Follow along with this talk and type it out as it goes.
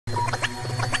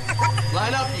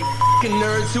Line up, you fucking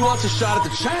nerds. Who wants a shot at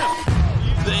the champ?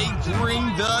 They bring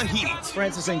the heat.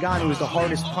 Francis Ngannou is the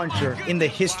hardest puncher in the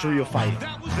history of fighting.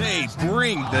 They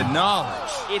bring the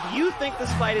knowledge. If you think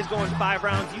this fight is going 5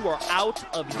 rounds, you are out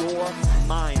of your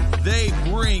mind. They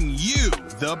bring you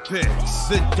the picks.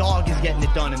 The dog is getting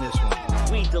it done in this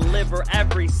one. We deliver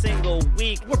every single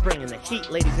week. We're bringing the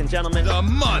heat, ladies and gentlemen. The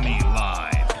money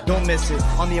line. Don't miss it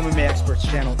on the MMA Experts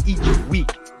channel each week.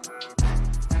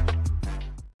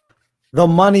 The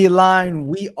Money Line,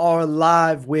 we are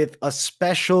live with a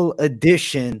special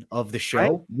edition of the show.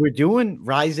 Right. We're doing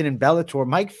Rizin and Bellator.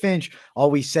 Mike Finch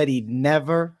always said he'd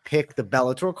never pick the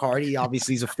Bellator card. He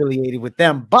obviously is affiliated with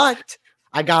them, but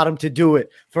I got him to do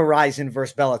it for Rizin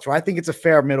versus Bellator. I think it's a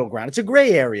fair middle ground. It's a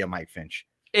gray area, Mike Finch.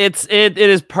 It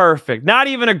is perfect. Not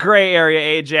even a gray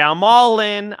area, AJ. I'm all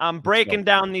in. I'm breaking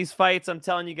down these fights. I'm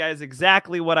telling you guys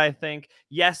exactly what I think.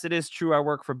 Yes, it is true. I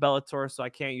work for Bellator, so I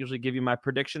can't usually give you my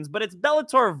predictions, but it's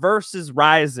Bellator versus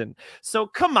Rizin. So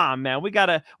come on, man. We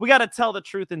gotta tell the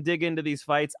truth and dig into these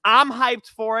fights. I'm hyped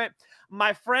for it.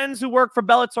 My friends who work for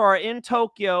Bellator are in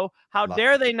Tokyo. How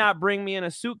dare they not bring me in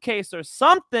a suitcase or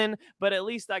something? But at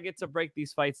least I get to break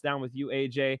these fights down with you,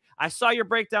 AJ. I saw your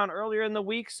breakdown earlier in the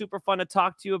week. Super fun to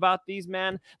talk to you about these,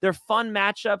 man. They're fun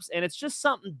matchups, and it's just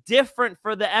something different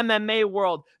for the MMA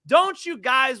world. Don't you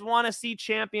guys want to see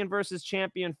champion versus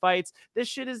champion fights? This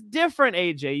shit is different,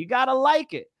 AJ. You got to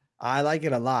like it. I like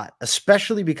it a lot,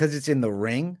 especially because it's in the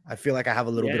ring. I feel like I have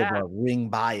a little bit of a ring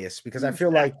bias because I feel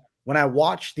like when I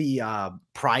watch the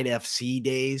Pride FC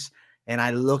days and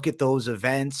I look at those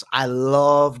events, I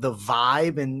love the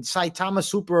vibe. And Saitama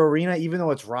Super Arena, even though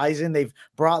it's Rizin, they've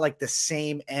brought like the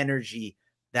same energy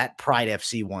that Pride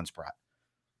FC once brought.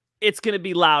 It's going to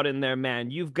be loud in there,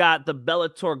 man. You've got the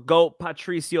Bellator GOAT,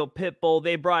 Patricio Pitbull.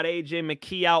 They brought AJ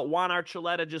McKee out. Juan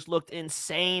Archuleta just looked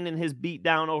insane in his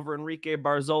beatdown over Enrique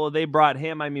Barzola. They brought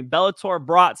him. I mean, Bellator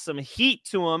brought some heat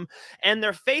to him, and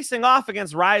they're facing off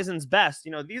against Rizin's best.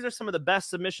 You know, these are some of the best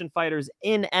submission fighters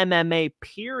in MMA,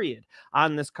 period,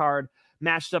 on this card,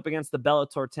 matched up against the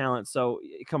Bellator talent. So,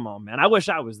 come on, man. I wish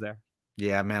I was there.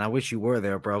 Yeah, man, I wish you were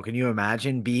there, bro. Can you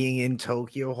imagine being in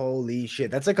Tokyo? Holy shit.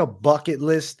 That's like a bucket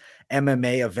list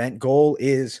MMA event. Goal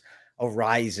is a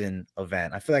Rizin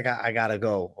event. I feel like I got to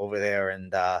go over there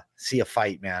and see a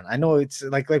fight, man. I know it's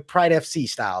like Pride FC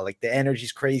style. Like the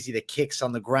energy's crazy, the kicks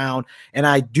on the ground. And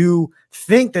I do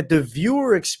think that the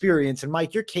viewer experience, and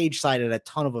Mike, you're cage side at a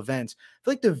ton of events. I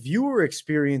feel like the viewer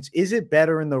experience, is it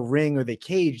better in the ring or the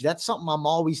cage? That's something I'm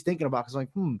always thinking about. Because like,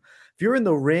 if you're in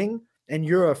the ring, and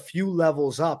you're a few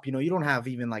levels up, you know, you don't have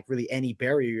even like really any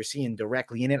barrier. You're seeing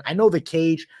directly in it. I know the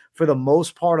cage for the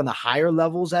most part on the higher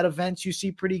levels at events you see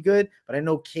pretty good, but I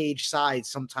know cage sides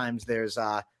sometimes there's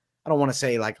I don't want to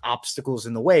say like obstacles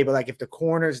in the way, but like if the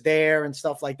corner's there and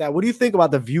stuff like that. What do you think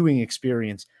about the viewing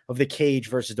experience of the cage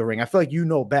versus the ring? I feel like you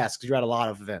know best because you're at a lot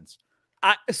of events.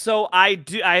 I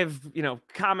have, you know,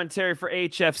 commentary for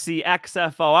HFC,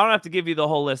 XFO. I don't have to give you the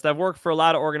whole list. I've worked for a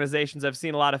lot of organizations. I've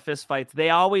seen a lot of fist fights. They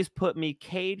always put me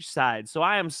cage side. So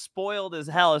I am spoiled as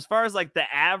hell. As far as like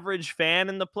the average fan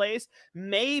in the place,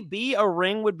 maybe a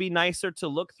ring would be nicer to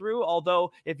look through.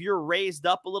 Although if you're raised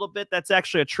up a little bit, that's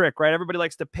actually a trick, right? Everybody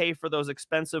likes to pay for those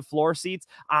expensive floor seats.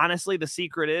 Honestly, the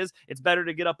secret is it's better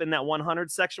to get up in that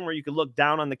 100 section where you can look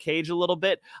down on the cage a little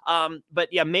bit.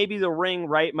 But yeah, maybe the ring,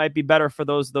 right, might be better for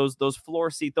those floor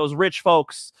seat, those rich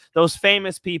folks, those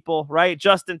famous people, right?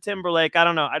 Justin Timberlake. I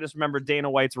don't know. I just remember Dana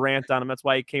White's rant on him. That's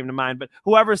why he came to mind. But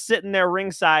whoever's sitting there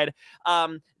ringside,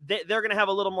 they're going to have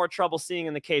a little more trouble seeing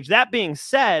in the cage. That being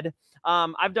said,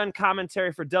 I've done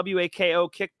commentary for WAKO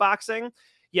kickboxing.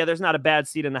 Yeah, there's not a bad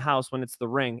seat in the house when it's the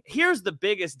ring. Here's the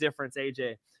biggest difference,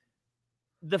 AJ.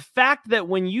 The fact that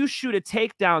when you shoot a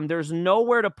takedown, there's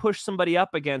nowhere to push somebody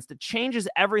up against. It changes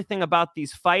everything about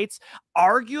these fights.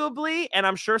 Arguably, and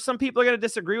I'm sure some people are going to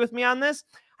disagree with me on this,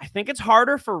 I think it's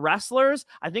harder for wrestlers.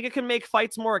 I think it can make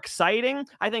fights more exciting.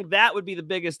 I think that would be the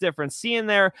biggest difference. Seeing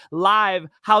there live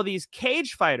how these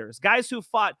cage fighters, guys who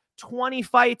fought 20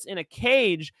 fights in a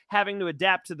cage, having to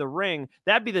adapt to the ring,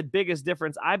 that'd be the biggest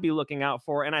difference I'd be looking out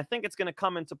for. And I think it's going to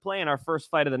come into play in our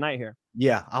first fight of the night here.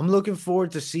 Yeah, I'm looking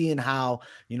forward to seeing how,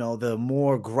 you know, the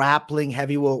more grappling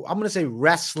heavy, well, I'm going to say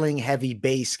wrestling heavy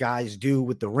base guys do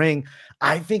with the ring.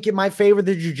 I think it might favor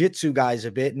the jiu-jitsu guys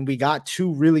a bit. And we got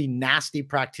two really nasty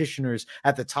practitioners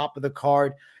at the top of the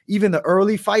card. Even the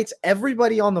early fights,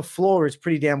 everybody on the floor is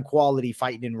pretty damn quality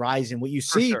fighting in Rizin. What you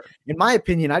see, in my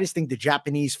opinion, I just think the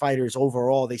Japanese fighters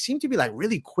overall, they seem to be like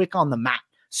really quick on the mat,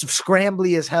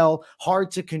 scrambly as hell,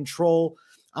 hard to control.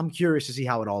 I'm curious to see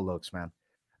how it all looks, man.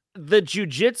 The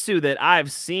jujitsu that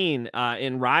I've seen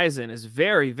in Rizin is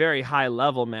very, very high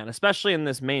level, man. Especially in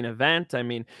this main event. I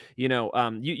mean,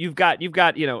 you've got,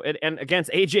 and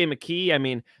against AJ McKee. I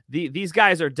mean, these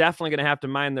guys are definitely going to have to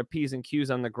mind their P's and Q's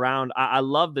on the ground. I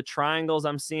love the triangles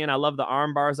I'm seeing. I love the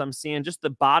arm bars I'm seeing. Just the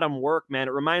bottom work, man.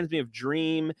 It reminds me of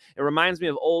Dream. It reminds me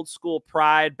of old school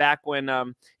Pride back when,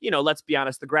 let's be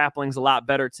honest, the grappling's a lot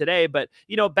better today. But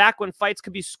back when fights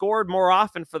could be scored more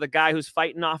often for the guy who's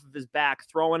fighting off of his back,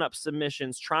 throwing up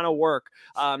submissions, trying to work.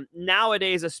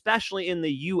 Nowadays, especially in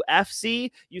the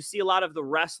UFC, you see a lot of the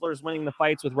wrestlers winning the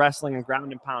fights with wrestling and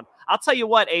ground and pound. I'll tell you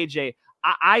what, AJ,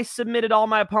 I submitted all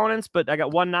my opponents, but I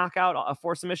got one knockout,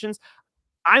 4 submissions.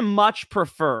 I much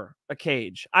prefer a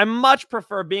cage. I much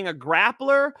prefer being a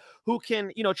grappler who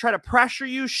can, try to pressure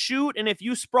you, shoot, and if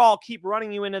you sprawl, keep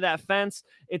running you into that fence.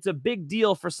 It's a big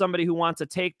deal for somebody who wants a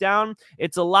takedown.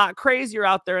 It's a lot crazier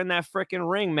out there in that freaking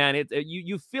ring, man.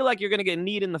 You feel like you're going to get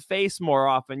kneed in the face more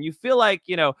often. You feel like,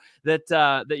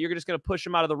 that you're just going to push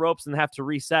them out of the ropes and have to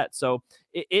reset. So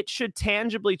it should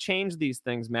tangibly change these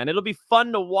things, man. It'll be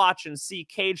fun to watch and see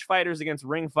cage fighters against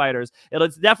ring fighters. It'll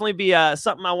definitely be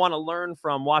something I want to learn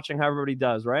from watching how everybody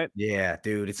does, right? Yeah,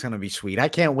 dude, it's going to be sweet. I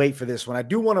can't wait for this one. I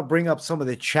do want to bring up some of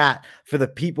the chat for the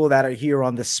people that are here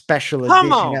on the special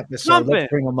edition episode. Let's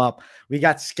bring them up. We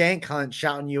got Skank Hunt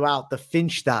shouting you out. The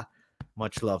Finchta.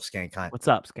 Much love, Skank Hunt. What's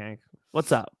up, Skank?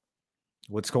 What's up?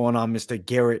 What's going on, Mr.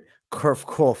 Garrett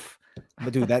Kurfkov?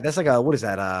 But dude, that's like what is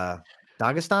that?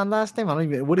 Dagestan last name? I don't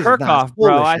even. What is Kirchhoff, it?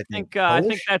 bro. I think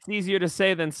that's easier to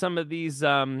say than some of these,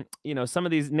 some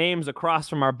of these names across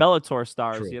from our Bellator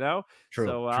stars. True. True.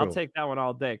 So I'll take that one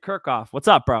all day. Kirchhoff, what's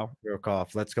up, bro?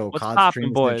 Kirchhoff, let's go. What's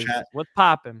popping, boys? What's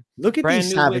popping? Look at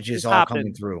these savages all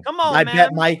coming through. Come on, I man.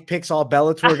 bet Mike picks all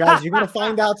Bellator guys. You're gonna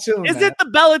find out soon. Is it the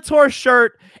Bellator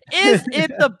shirt? Is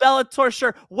it the Bellator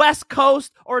shirt? West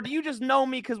Coast, or do you just know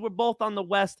me because we're both on the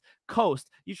West Coast?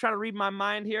 You trying to read my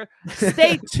mind here?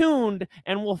 Stay tuned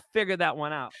and we'll figure that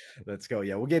one out. Let's go.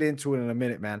 Yeah, we'll get into it in a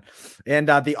minute, man. And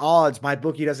the odds, my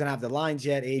bookie doesn't have the lines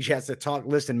yet. Age has to talk.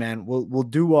 Listen, man, we'll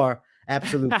do our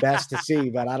absolute best to see,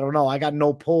 but I don't know. I got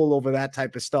no pull over that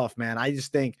type of stuff, man. I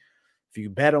just think if you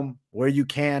bet them where you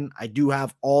can, I do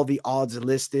have all the odds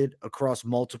listed across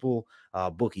multiple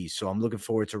bookies. So I'm looking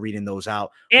forward to reading those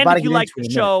out. And if you like the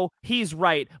show, he's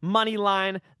right.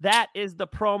 Moneyline, that is the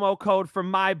promo code for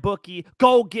my bookie.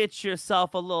 Go get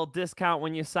yourself a little discount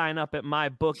when you sign up at my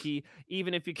bookie.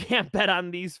 Even if you can't bet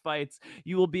on these fights,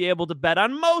 you will be able to bet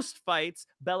on most fights,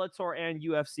 Bellator and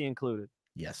UFC included.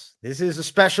 Yes, this is a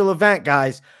special event,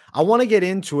 guys. I want to get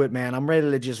into it, man. I'm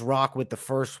ready to just rock with the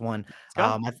first one.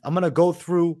 I'm going to go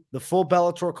through the full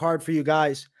Bellator card for you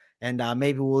guys, and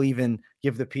maybe we'll even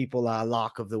give the people a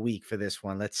lock of the week for this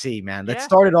one. Let's see, man. Let's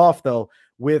start it off, though,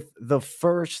 with the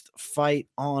first fight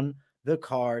on the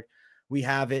card. We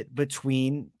have it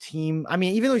between Team,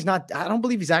 even though he's not, I don't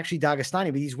believe he's actually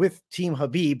Dagestani, but he's with Team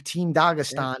Habib, Team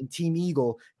Dagestan, Team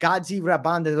Eagle, Gadzhi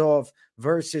Rabadanov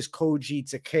versus Koji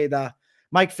Takeda.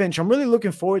 Mike Finch, I'm really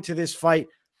looking forward to this fight.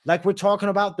 Like we're talking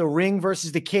about the ring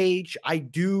versus the cage, I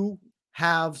do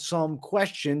have some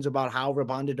questions about how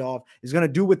Rabadanov is going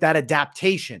to do with that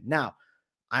adaptation. Now,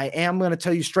 I am going to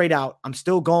tell you straight out, I'm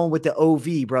still going with the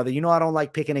OV, brother. You know I don't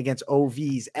like picking against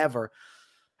OVs ever.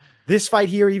 This fight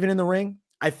here, even in the ring,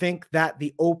 I think that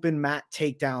the open mat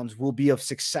takedowns will be of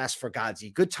success for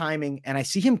Gadzhi. Good timing, and I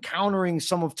see him countering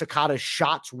some of Takeda's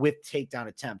shots with takedown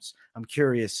attempts. I'm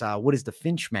curious, what is the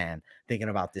Finch man thinking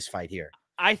about this fight here?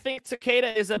 I think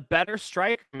Takeda is a better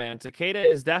striker, man. Takeda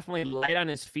is definitely light on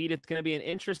his feet. It's going to be an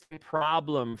interesting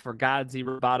problem for Gadzhi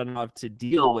Rabadanov to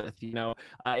deal with.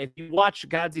 If you watch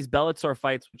Gadzhi's Bellator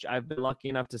fights, which I've been lucky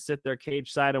enough to sit there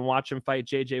cage side and watch him fight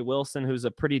JJ Wilson, who's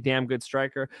a pretty damn good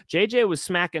striker. JJ was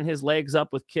smacking his legs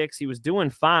up with kicks. He was doing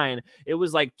fine. It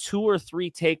was like 2 or 3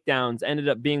 takedowns ended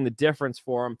up being the difference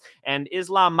for him. And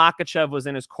Islam Makhachev was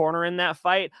in his corner in that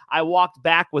fight. I walked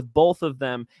back with both of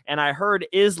them, and I heard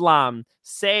Islam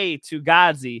say to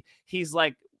Gadzhi, he's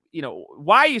like,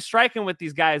 why are you striking with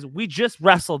these guys? We just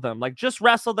wrestled them. Like, just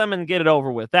wrestle them and get it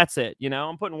over with. That's it.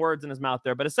 I'm putting words in his mouth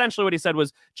there. But essentially what he said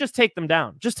was, just take them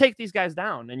down. Just take these guys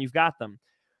down, and you've got them.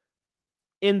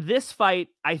 In this fight,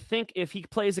 I think if he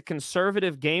plays a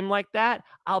conservative game like that,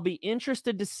 I'll be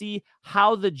interested to see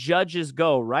how the judges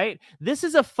go, right? This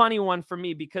is a funny one for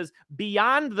me because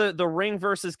beyond the ring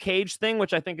versus cage thing,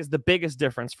 which I think is the biggest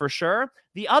difference for sure,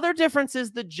 the other difference is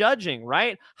the judging,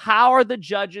 right? How are the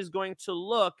judges going to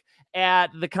look at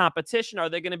the competition? Are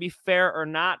they going to be fair or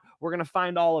not? We're going to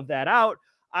find all of that out.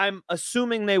 I'm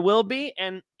assuming they will be,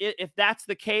 and if that's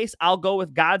the case, I'll go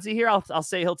with Gadzhi here. I'll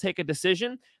say he'll take a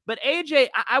decision. But AJ,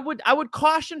 I would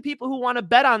caution people who want to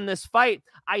bet on this fight.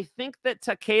 I think that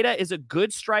Takeda is a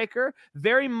good striker,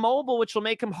 very mobile, which will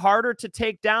make him harder to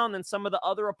take down than some of the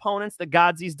other opponents that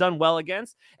Gadzhi's done well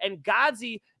against. And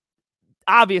Gadzhi,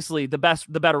 obviously the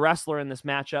better wrestler in this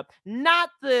matchup. Not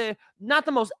the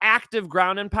most active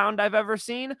ground and pound I've ever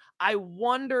seen. I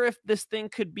wonder if this thing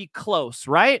could be close,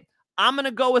 right? I'm going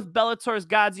to go with Bellator's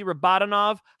Gadzhi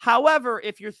Rabadanov. However,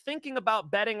 if you're thinking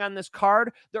about betting on this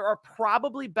card, there are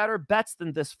probably better bets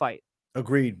than this fight.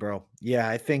 Agreed, bro. Yeah,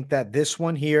 I think that this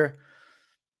one here,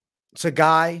 it's a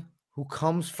guy who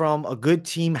comes from a good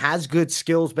team, has good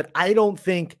skills, but I don't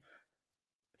think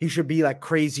he should be like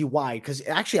crazy wide. Because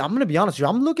actually, I'm going to be honest with you,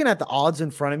 I'm looking at the odds in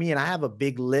front of me, and I have a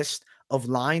big list of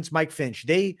lines. Mike Finch,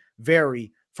 they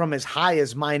vary from as high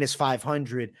as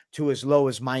 -500 to as low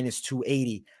as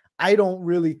 -280. I don't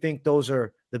really think those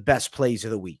are the best plays of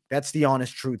the week. That's the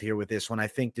honest truth here with this one. I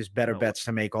think there's better bets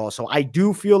to make also. I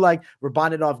do feel like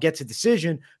Rabadanov gets a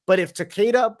decision, but if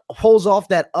Takeda pulls off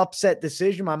that upset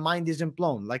decision, my mind isn't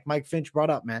blown. Like Mike Finch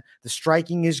brought up, man, the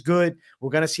striking is good.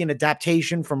 We're going to see an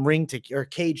adaptation from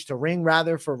cage to ring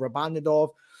rather for Rabadanov.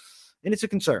 And it's a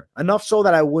concern. Enough so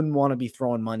that I wouldn't want to be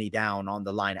throwing money down on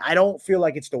the line. I don't feel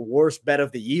like it's the worst bet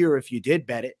of the year if you did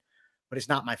bet it, but it's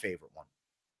not my favorite one.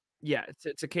 Yeah,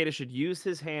 Takeda should use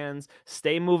his hands,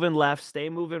 stay moving left, stay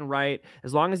moving right.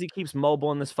 As long as he keeps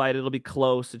mobile in this fight, it'll be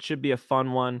close. It should be a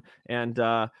fun one. And,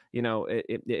 you know,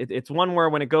 it's one where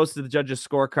when it goes to the judges'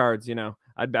 scorecards, you know,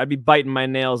 I'd be biting my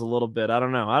nails a little bit. I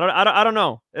don't know. I don't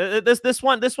know. This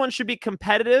one should be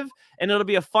competitive, and it'll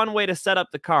be a fun way to set up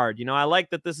the card. You know, I like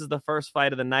that this is the first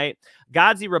fight of the night.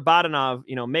 Gadzhi Rabadanov,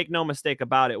 you know, make no mistake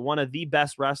about it, one of the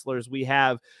best wrestlers we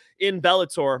have in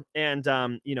Bellator. And,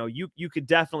 you know, you could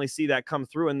definitely see that come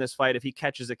through in this fight. If he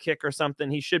catches a kick or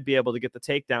something, he should be able to get the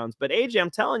takedowns. But AJ,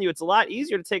 I'm telling you, it's a lot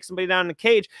easier to take somebody down in the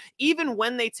cage, even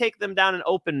when they take them down an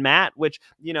open mat, which,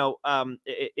 you know,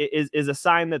 is a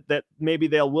sign that maybe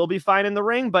will be fine in the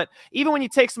ring. But even when you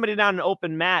take somebody down an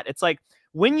open mat, it's like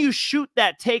when you shoot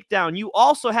that takedown, you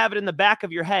also have it in the back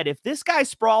of your head. If this guy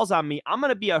sprawls on me, I'm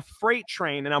going to be a freight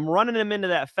train and I'm running him into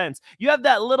that fence. You have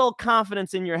that little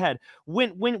confidence in your head.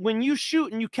 When you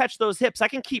shoot and you catch those hips, I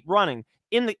can keep running.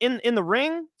 In the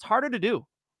ring, it's harder to do.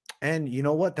 And you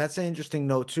know what? That's an interesting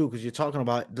note too, because you're talking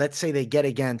about, let's say they get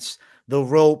against the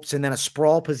ropes and then a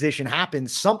sprawl position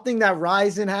happens. Something that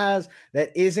Rizin has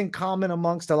that isn't common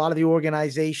amongst a lot of the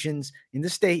organizations in the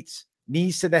States: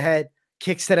 knees to the head,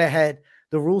 kicks to the head.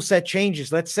 The rule set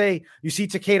changes. Let's say you see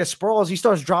Takeda sprawls, he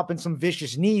starts dropping some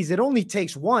vicious knees. It only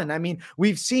takes one. I mean,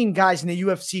 we've seen guys in the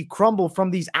UFC crumble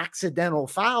from these accidental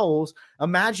fouls.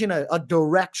 Imagine a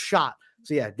direct shot.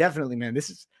 So yeah, definitely, man.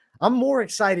 I'm more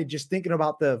excited just thinking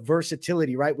about the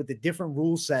versatility, right? With the different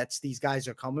rule sets these guys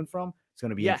are coming from. It's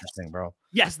going to be interesting, bro.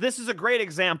 Yes, this is a great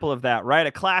example of that, right?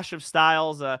 A clash of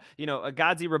styles. You know, a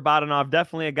Gadzhi Rabadanov,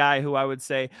 definitely a guy who I would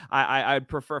say I'd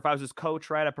prefer, if I was his coach,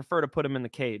 right? I prefer to put him in the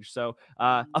cage. So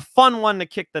a fun one to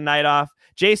kick the night off.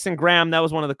 Jason Graham, that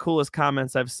was one of the coolest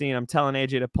comments I've seen. I'm telling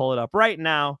AJ to pull it up right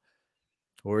now.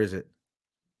 Or is it?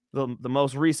 The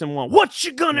most recent one. What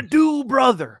you gonna do,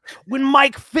 brother, when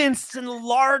Mike Finch and the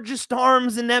largest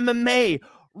arms in MMA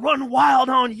run wild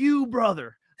on you,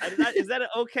 brother? Is that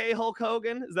okay, Hulk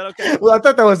Hogan? Is that okay? Well, I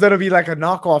thought that was going to be like a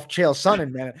knockoff Chael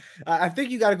Sonnen, man. I think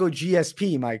you got to go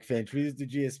GSP, Mike Finch. We just do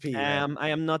GSP. I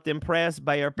am not impressed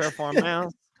by your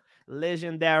performance.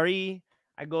 Legendary.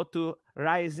 I go to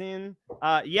Rizin.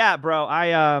 Yeah, bro.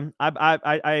 I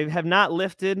have not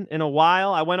lifted in a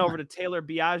while. I went over to Taylor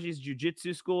Biaggi's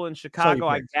jiu-jitsu school in Chicago.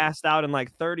 I gassed out in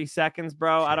like 30 seconds,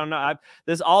 bro. I don't know.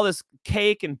 All this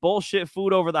cake and bullshit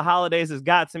food over the holidays has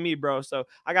got to me, bro. So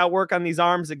I got to work on these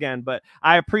arms again. But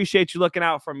I appreciate you looking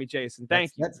out for me, Jason.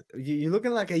 Thank you. You're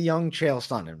looking like a young Chael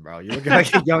Sonnen, bro. You're looking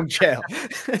like a young Chael.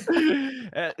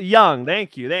 Young.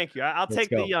 Thank you. Thank you. I'll take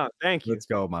the young. Thank you. Let's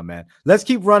go, my man. Let's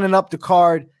keep running up the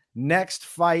card. Next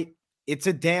fight, it's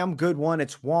a damn good one.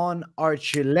 It's Juan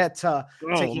Archuleta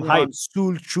taking on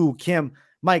Chul Kim.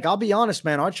 Mike, I'll be honest,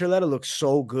 man. Archuleta looks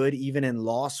so good, even in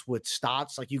loss with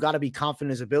Stotts. Like, you got to be confident in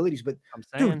his abilities. But,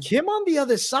 dude, Kim on the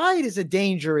other side is a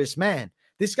dangerous man.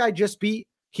 This guy just beat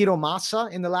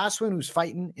Hiromasa in the last one, who's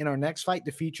fighting in our next fight,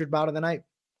 the featured bout of the night.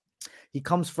 He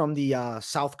comes from the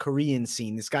South Korean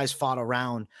scene. This guy's fought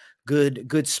around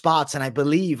good spots. And I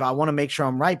believe, I want to make sure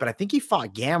I'm right, but I think he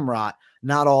fought Gamrot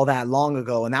not all that long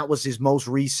ago. And that was his most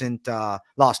recent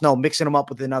loss. No, mixing him up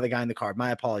with another guy in the card.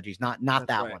 My apologies. Not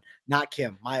that one. Not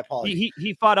Kim. My apologies.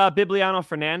 He fought Bibliano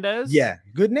Fernandez. Yeah.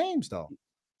 Good names, though.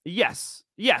 Yes.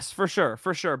 Yes, for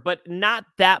sure, but not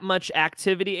that much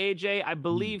activity, AJ. I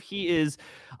believe he is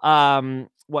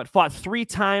fought 3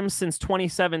 times since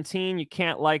 2017. You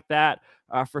can't like that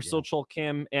for Chul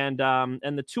Kim, and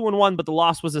the 2-1, but the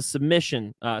loss was a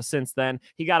submission since then.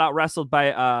 He got out wrestled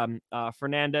by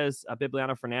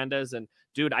Bibliano Fernandez, and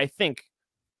dude, I think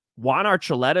Juan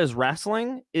Archuleta's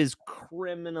wrestling is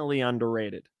criminally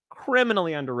underrated.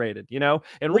 You know,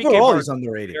 Enrique Overall, he's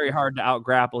underrated. Very hard to out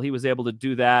grapple. He was able to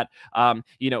do that.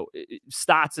 You know,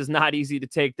 Stotts is not easy to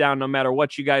take down, no matter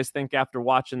what you guys think after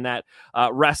watching that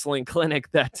wrestling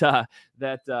clinic that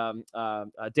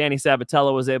Danny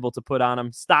Sabatello was able to put on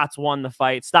him. Stotts won the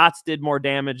fight. Stotts did more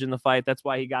damage in the fight. That's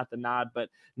why he got the nod, but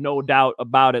no doubt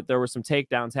about it, there were some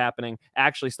takedowns happening.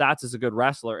 Actually, Stotts is a good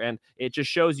wrestler, and it just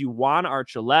shows you Juan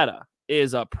Archuleta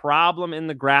is a problem in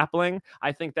the grappling.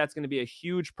 I think that's going to be a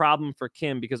huge problem for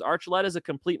Kim, because Archuleta is a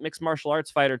complete mixed martial arts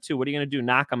fighter too. What are you going to do?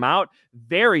 Knock him out?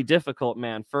 Very difficult,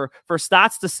 man. For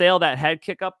Stotts to sail that head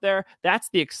kick up there, that's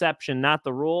the exception, not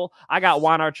the rule. I got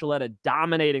Juan Archuleta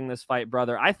dominating this fight,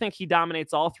 brother. I think he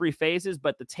dominates all 3 phases,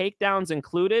 but the takedowns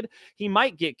included, he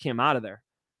might get Kim out of there.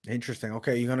 Interesting.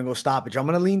 Okay, you're going to go stoppage. I'm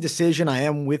going to lean decision. I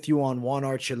am with you on Juan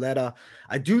Archuleta.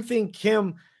 I do think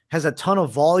Kim has a ton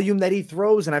of volume that he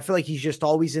throws, and I feel like he's just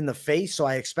always in the face, so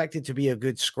I expect it to be a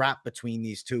good scrap between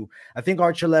these two. I think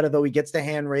Archuleta, though, he gets the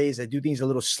hand raised. I do think he's a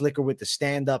little slicker with the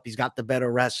stand-up. He's got the better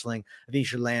wrestling. I think he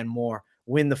should land more,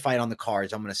 win the fight on the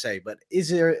cards, I'm going to say. But is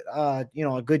there, you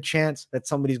know, a good chance that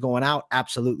somebody's going out?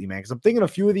 Absolutely, man, because I'm thinking a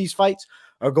few of these fights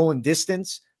are going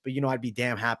distance. But, you know, I'd be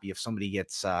damn happy if somebody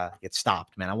gets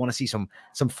stopped, man. I want to see some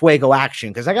fuego action,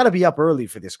 because I got to be up early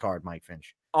for this card, Mike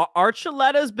Finch.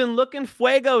 Archuleta's been looking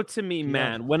fuego to me,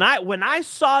 man. Yeah. When I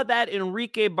saw that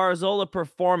Enrique Barzola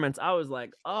performance, I was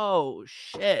like, oh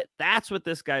shit, that's what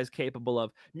this guy's capable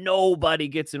of. Nobody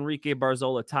gets Enrique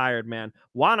Barzola tired, man.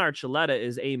 Juan Archuleta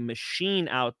is a machine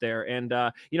out there, and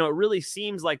you know, it really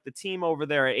seems like the team over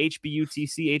there at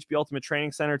HBUTC, HB Ultimate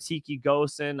Training Center, Tiki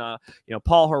Gosen, you know,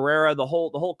 Paul Herrera, the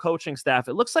whole coaching staff.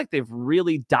 It looks like they've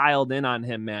really dialed in on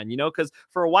him, man. You know, because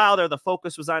for a while there, the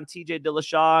focus was on TJ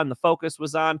Dillashaw, and the focus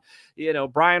was on, you know,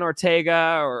 Brian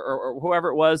Ortega or whoever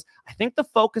it was. I think the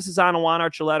focus is on Juan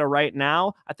Archuleta right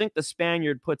now. I think the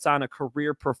Spaniard puts on a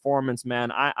career performance,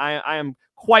 man. I am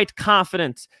quite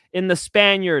confident in the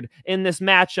Spaniard in this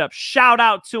matchup. Shout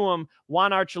out to him. Juan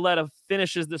Archuleta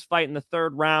finishes this fight in the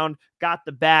 3rd round, got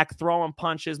the back, throwing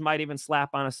punches, might even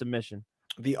slap on a submission.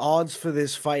 The odds for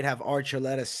this fight have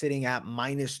Archuleta sitting at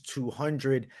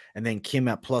 -200 and then Kim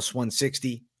at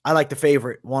 +160. I like the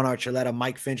favorite, Juan Archuleta.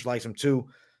 Mike Finch likes him too.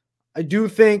 I do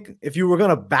think if you were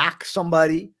going to back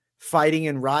somebody fighting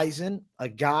in Rizin, a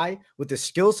guy with the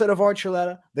skill set of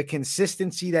Archuleta, the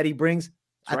consistency that he brings,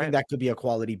 I think that could be a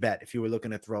quality bet if you were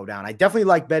looking to throw down. I definitely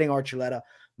like betting Archuleta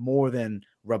more than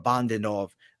Rabadanov,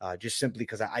 just simply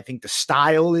because I think the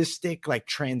stylistic, like,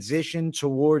 transition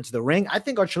towards the ring, I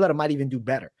think Archuleta might even do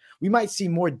better. We might see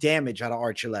more damage out of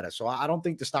Archuleta, so I don't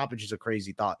think the stoppage is a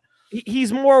crazy thought.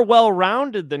 He's more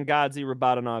well-rounded than Gadzhi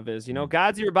Rabadanov is. You know,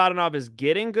 Gadzhi Rabadanov is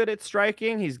getting good at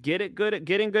striking. He's getting good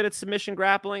at submission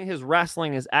grappling. His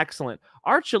wrestling is excellent.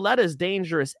 Archuleta is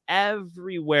dangerous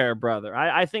everywhere, brother.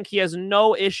 I think he has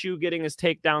no issue getting his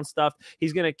takedown stuff.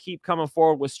 He's going to keep coming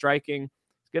forward with striking.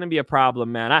 Going to be a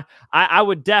problem, man. I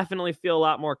would definitely feel a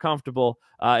lot more comfortable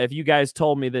if you guys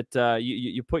told me that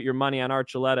you put your money on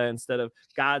Archuleta instead of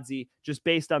Gadzhi, just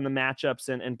based on the matchups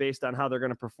and based on how they're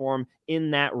going to perform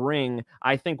in that ring.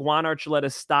 I think Juan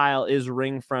Archuleta's style is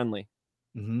ring friendly.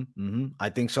 I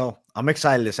think so. I'm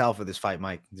excited as hell for this fight,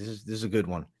 Mike. This is a good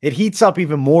one. It heats up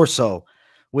even more so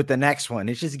with the next one.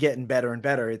 It's just getting better and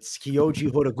better. It's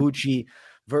Kyoji Horiguchi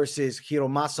versus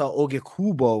Hiromasa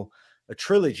Ougikubo. A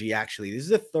trilogy, actually. This is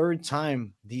the 3rd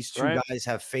time these two guys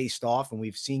have faced off, and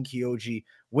we've seen Kyoji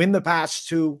win the past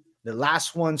 2. The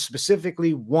last one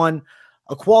specifically won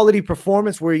a quality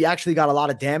performance where he actually got a lot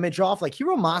of damage off. Like,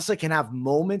 Hiromasa can have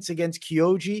moments against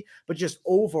Kyoji, but just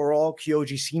overall,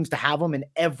 Kyoji seems to have him in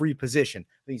every position.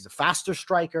 I think he's a faster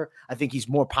striker. I think he's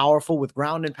more powerful with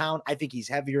ground and pound. I think he's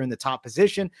heavier in the top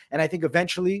position, and I think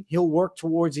eventually he'll work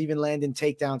towards even landing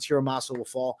takedowns. Hiromasa will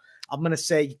fall. I'm going to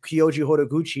say Kyoji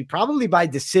Horiguchi, probably by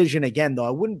decision again, though. I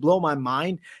wouldn't blow my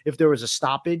mind if there was a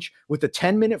stoppage. With a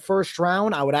 10-minute first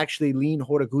round, I would actually lean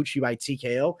Horiguchi by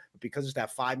TKO. But because it's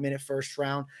that 5-minute first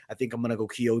round, I think I'm going to go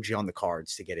Kyoji on the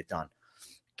cards to get it done.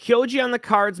 Kyoji on the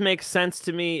cards makes sense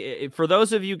to me. For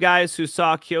those of you guys who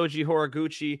saw Kyoji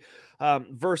Horiguchi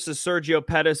versus Sergio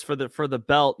Pettis for the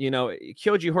belt, you know,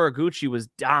 Kyoji Horiguchi was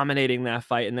dominating that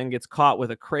fight and then gets caught with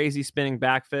a crazy spinning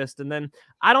back fist. And then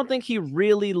I don't think he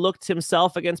really looked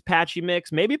himself against Patchy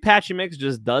Mix. Maybe Patchy Mix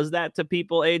just does that to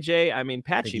people, AJ. I mean,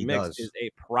 Patchy Mix is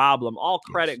a problem. All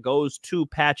credit goes to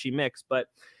Patchy Mix. But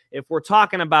if we're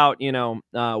talking about, you know,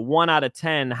 1 out of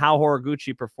 10, how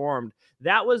Horiguchi performed,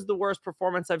 that was the worst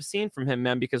performance I've seen from him,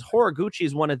 man, because Horiguchi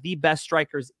is one of the best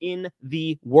strikers in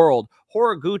the world.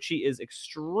 Horiguchi is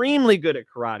extremely good at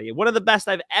karate. One of the best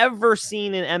I've ever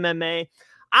seen in MMA.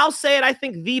 I'll say it. I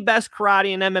think the best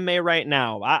karate in MMA right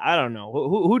now. I don't know.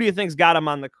 Who do you think's got him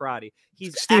on the karate?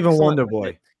 He's Stephen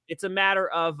Wonderboy. It's a matter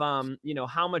of, you know,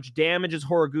 how much damage is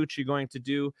Horiguchi going to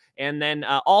do? And then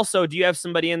also, do you have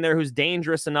somebody in there who's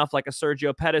dangerous enough, like a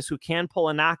Sergio Pettis, who can pull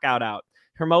a knockout out?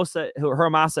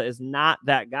 Hiromasa is not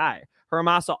that guy.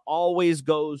 Hiromasa always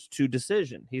goes to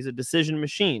decision. He's a decision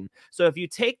machine. So if you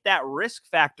take that risk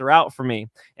factor out for me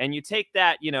and you take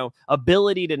that, you know,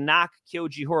 ability to knock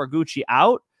Kyoji Horiguchi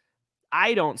out,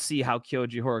 I don't see how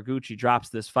Kyoji Horiguchi drops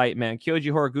this fight, man.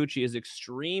 Kyoji Horiguchi is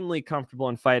extremely comfortable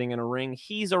in fighting in a ring.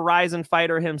 He's a Rizin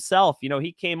fighter himself. You know,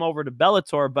 he came over to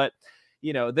Bellator, but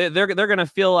you know, they're going to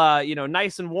feel, you know,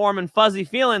 nice and warm and fuzzy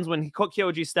feelings when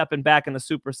Kyoji's stepping back in the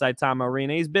Super Saitama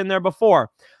Arena. He's been there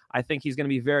before. I think he's going to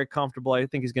be very comfortable. I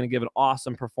think he's going to give an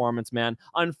awesome performance, man.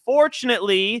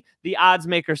 Unfortunately, the odds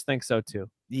makers think so too.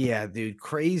 Yeah, dude,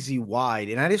 crazy wide.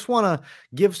 And I just want to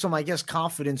give some, I guess,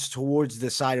 confidence towards the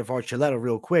side of Archuleta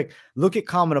real quick. Look at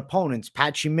common opponents,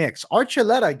 Patchy Mix.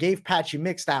 Archuleta gave Patchy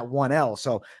Mix that 1L.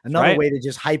 So another way to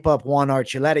just hype up Juan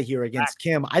Archuleta here against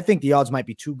Kim. I think the odds might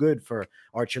be too good for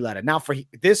Archuleta. Now, for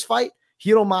this fight,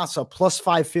 Hiromasa plus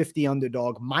 550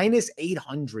 underdog, minus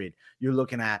 800 you're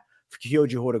looking at for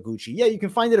Kyoji Horiguchi. Yeah, you can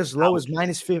find it as low as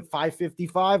minus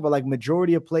 555, but like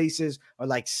majority of places are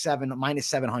like minus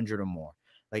 700 or more.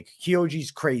 Like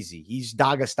Kyoji's crazy. He's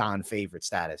Dagestan favorite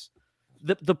status.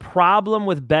 The problem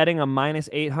with betting a minus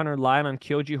 800 line on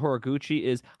Kyoji Horiguchi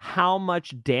is how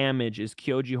much damage is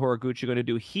Kyoji Horiguchi going to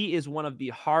do? He is one of the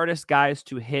hardest guys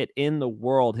to hit in the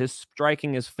world. His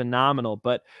striking is phenomenal.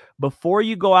 But before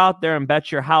you go out there and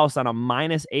bet your house on a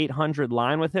minus 800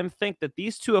 line with him, think that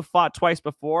these two have fought twice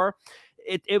before.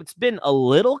 It's been a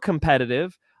little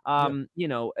competitive. You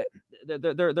know,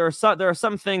 there are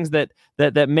some things that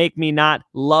make me not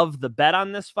love the bet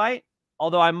on this fight.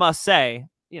 Although I must say,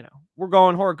 you know, we're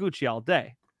going Horiguchi all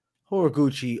day.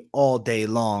 Horiguchi all day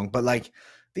long, but like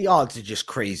the odds are just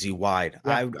crazy wide.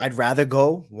 Yeah. I'd rather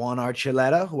go Juan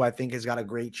Archuleta, who I think has got a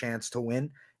great chance to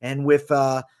win, and with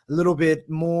a little bit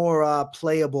more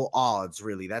playable odds,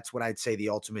 really. That's what I'd say the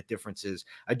ultimate difference is.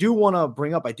 I do want to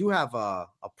bring up, I do have a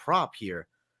prop here.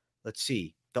 Let's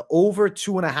see. The over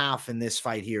 2.5 in this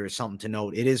fight here is something to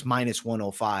note. It is minus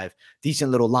 105.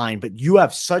 Decent little line, but you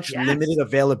have such limited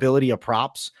availability of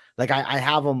props. Like I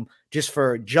have them just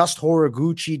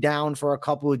Horiguchi down for a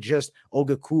couple of just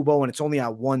Ougikubo, and it's only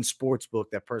at one sports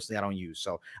book that personally I don't use.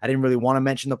 So I didn't really want to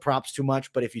mention the props too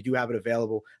much, but if you do have it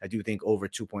available, I do think over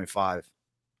 2.5.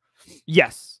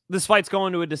 Yes, this fight's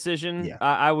going to a decision. Yeah.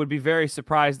 I would be very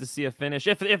surprised to see a finish.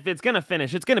 If it's going to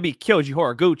finish, it's going to be Kyoji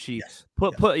Horiguchi. Yes.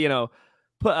 You know,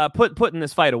 putting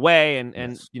this fight away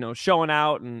and you know, showing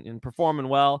out and performing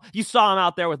well. You saw him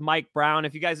out there with Mike Brown.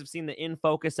 If you guys have seen the In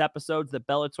Focus episodes that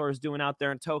Bellator is doing out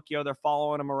there in Tokyo, they're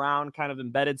following him around kind of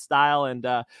embedded style and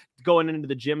going into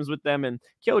the gyms with them. And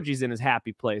Kyoji's in his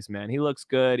happy place, man. He looks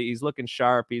good. He's looking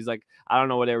sharp. He's like, I don't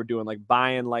know what they were doing, like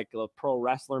buying like pro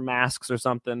wrestler masks or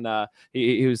something.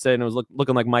 He was saying it was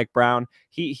looking like Mike Brown.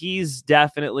 He's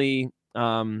definitely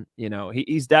you know,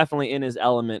 he's definitely in his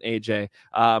element, AJ.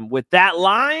 With that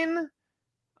line,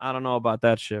 I don't know about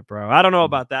that shit, bro. I don't know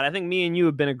about that. I think me and you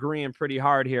have been agreeing pretty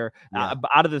hard here. Yeah.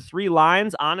 Out of the 3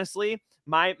 lines, honestly,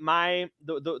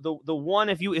 the one,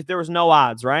 if there was no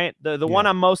odds, right? The one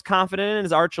I'm most confident in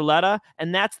is Archuleta,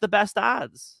 and that's the best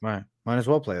odds. Right. Might as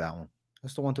well play that one.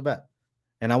 That's the one to bet.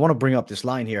 And I want to bring up this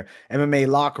line here. MMA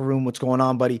locker room, what's going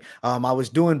on, buddy? I was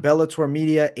doing Bellator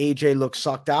media. AJ looked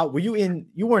sucked out.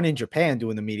 You weren't in Japan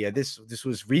doing the media. This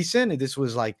was recent? This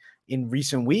was like in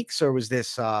recent weeks, or was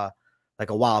this like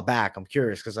a while back? I'm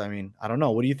curious because, I mean, I don't know.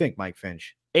 What do you think, Mike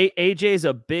Finch? AJ's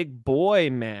a big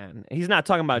boy, man. He's not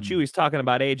talking about you. He's talking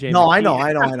about AJ. No, McKee.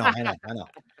 I know.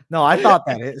 No, I thought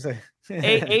that.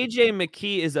 AJ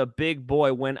McKee is a big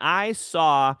boy. When I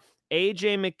saw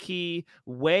AJ McKee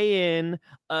weigh in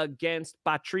against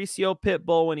Patricio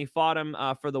Pitbull when he fought him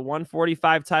for the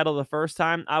 145 title the first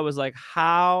time, I was like,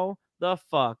 how the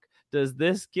fuck does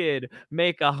this kid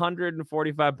make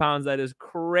 145 pounds? That is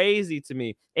crazy to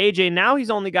me. AJ, now he's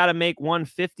only got to make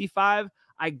 155.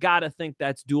 I got to think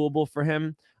that's doable for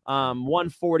him.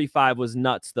 145 was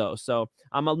nuts, though. So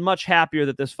I'm much happier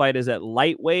that this fight is at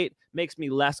lightweight. Makes me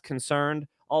less concerned.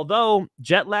 Although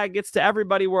jet lag gets to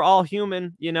everybody, we're all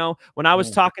human. You know, when I was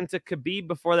talking to Khabib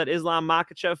before that Islam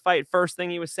Makhachev fight, first thing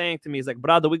he was saying to me is like,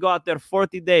 brother, we go out there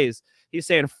 40 days. He's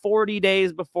saying 40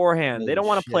 days beforehand. They don't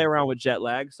want to play around with jet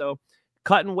lag. So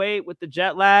cutting weight with the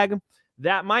jet lag,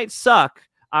 that might suck.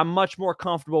 I'm much more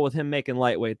comfortable with him making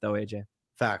lightweight, though, AJ.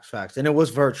 Facts. And it was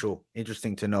virtual.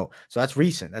 Interesting to know. So that's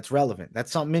recent. That's relevant.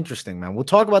 That's something interesting, man. We'll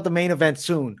talk about the main event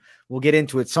soon. We'll get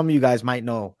into it. Some of you guys might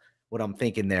know what I'm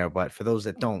thinking there, but for those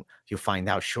that don't, you'll find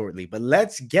out shortly. But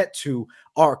let's get to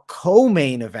our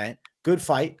co-main event. Good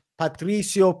fight.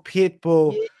 Patricio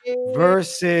Pitbull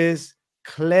versus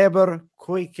Kleber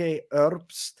Koike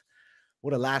Erbst.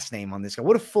 What a last name on this guy.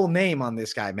 What a full name on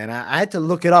this guy, man. I had to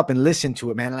look it up and listen to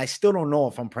it, man. And I still don't know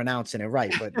if I'm pronouncing it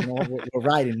right, but you know, we're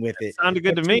riding with it. Sounded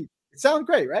good to me. It sounds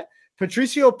great, right?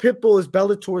 Patricio Pitbull is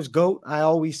Bellator's GOAT. I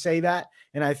always say that.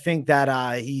 And I think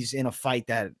that he's in a fight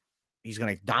that he's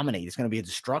going to dominate. It's going to be a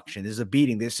destruction. This is a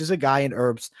beating. This is a guy in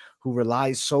Erbst who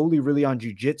relies solely really on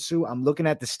jiu-jitsu. I'm looking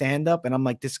at the stand-up, and I'm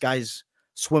like, this guy's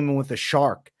swimming with a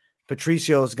shark.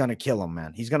 Patricio is going to kill him,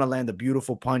 man. He's going to land a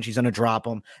beautiful punch. He's going to drop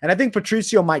him. And I think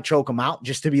Patricio might choke him out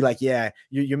just to be like, yeah,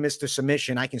 you missed the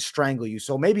submission. I can strangle you.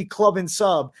 So maybe club and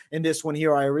sub in this one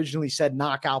here. I originally said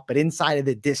knockout, but inside of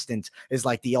the distance is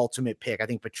like the ultimate pick. I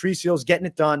think Patricio's getting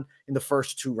it done in the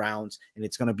first 2 rounds, and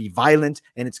it's going to be violent,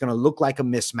 and it's going to look like a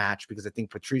mismatch because I think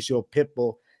Patricio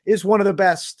Pitbull is one of the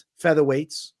best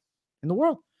featherweights in the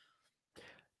world.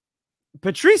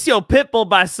 Patricio Pitbull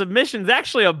by submission is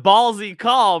actually a ballsy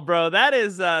call, bro. That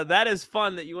is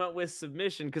fun that you went with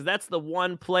submission, because that's the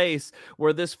one place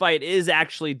where this fight is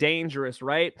actually dangerous,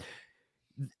 right?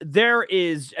 There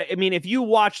is, I mean, if you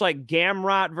watch like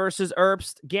Gamrot versus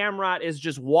Erbst, Gamrot is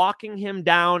just walking him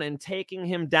down and taking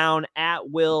him down at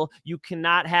will. You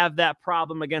cannot have that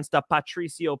problem against a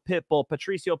Patricio Pitbull.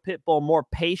 Patricio Pitbull, more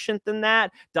patient than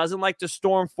that, doesn't like to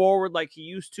storm forward like he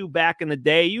used to back in the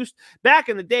day. Back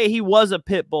in the day, he was a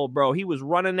Pitbull, bro. He was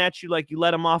running at you like you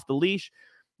let him off the leash.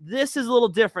 This is a little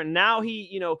different. Now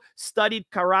he, studied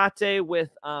karate with,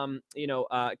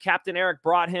 Captain Eric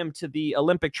brought him to the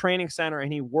Olympic Training Center,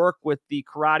 and he worked with the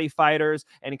karate fighters,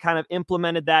 and he kind of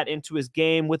implemented that into his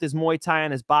game with his Muay Thai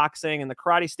and his boxing. And the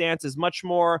karate stance is much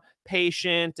more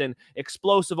patient and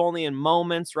explosive only in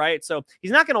moments, right? So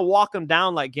he's not going to walk him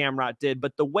down like Gamrot did,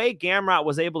 but the way Gamrot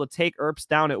was able to take Erbst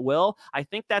down at will, I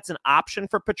think that's an option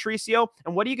for Patricio.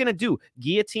 And what are you going to do?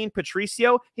 Guillotine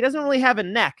Patricio? He doesn't really have a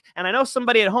neck. And I know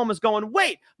somebody at home is going,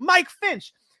 wait, Mike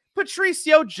Finch,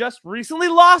 Patricio just recently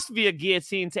lost via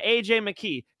guillotine to AJ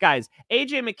McKee. Guys,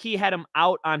 AJ McKee had him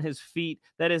out on his feet.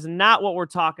 That is not what we're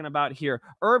talking about here.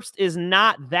 Erbst is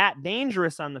not that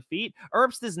dangerous on the feet.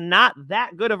 Erbst is not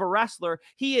that good of a wrestler.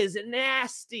 He is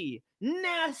nasty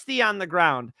on the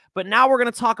ground. But now we're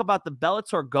going to talk about the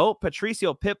Bellator GOAT,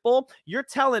 Patricio Pitbull. You're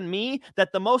telling me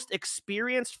that the most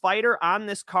experienced fighter on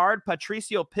this card,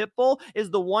 Patricio Pitbull, is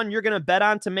the one you're going to bet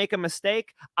on to make a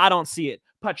mistake? I don't see it.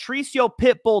 Patricio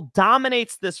Pitbull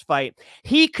dominates this fight.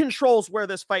 He controls where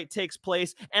this fight takes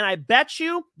place, and I bet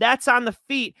you that's on the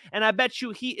feet, and I bet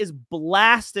you he is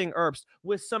blasting Erbst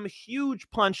with some huge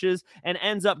punches and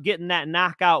ends up getting that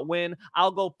knockout win.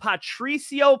 I'll go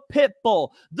Patricio Pitbull,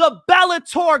 the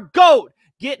Bellator GOAT,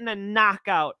 getting a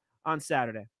knockout on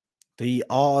Saturday. The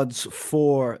odds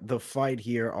for the fight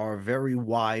here are very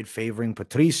wide, favoring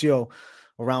Patricio,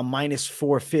 around minus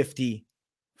 450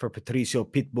 for Patricio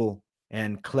Pitbull,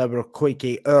 and Kleber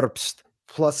Koike Erbst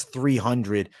plus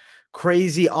 300.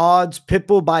 Crazy odds.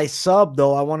 Pitbull by sub,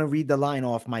 though. I want to read the line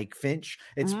off Mike Finch.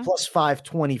 It's plus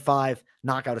 525.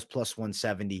 Knockout is plus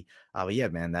 170. But yeah,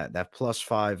 man, that plus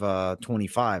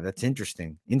 525, that's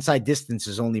interesting. Inside distance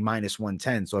is only minus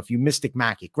 110. So if you Mystic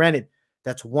Mackey, granted,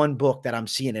 that's one book that I'm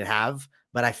seeing it have,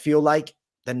 but I feel like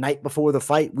the night before the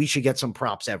fight, we should get some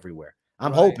props everywhere.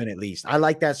 I'm hoping, at least. I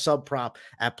like that sub prop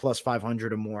at plus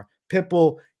 500 or more.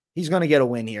 Pitbull, he's going to get a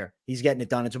win here. He's getting it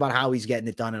done. It's about how he's getting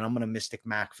it done. And I'm going to Mystic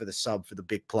Mac for the sub for the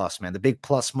big plus, man. The big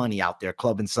plus money out there,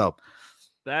 club and sub.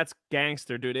 That's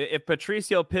gangster, dude. If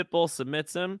Patricio Pitbull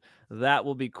submits him, that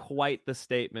will be quite the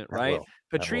statement, right?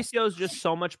 Patricio's just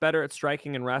so much better at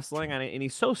striking and wrestling, and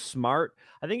he's so smart.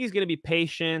 I think he's going to be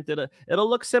patient. It'll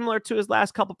look similar to his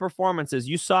last couple performances.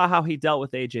 You saw how he dealt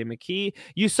with AJ McKee.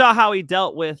 You saw how he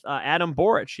dealt with Adam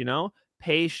Boric,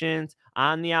 patient,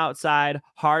 on the outside,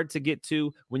 hard to get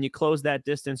to. When you close that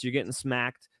distance, you're getting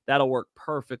smacked. that'll work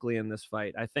perfectly in this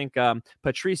fight. I think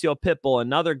Patricio Pitbull,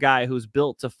 another guy who's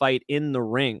built to fight in the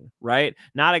ring, right?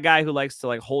 Not a guy who likes to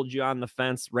like hold you on the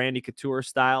fence, Randy Couture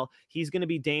style. He's going to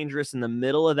be dangerous in the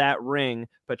middle of that ring.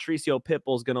 Patricio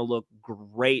Pitbull is going to look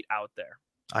great out there.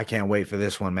 I can't wait for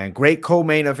this one, man. Great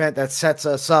co-main event that sets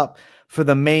us up for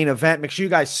the main event. Make sure you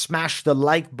guys smash the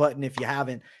like button if you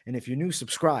haven't. And if you're new,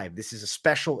 subscribe. This is a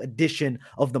special edition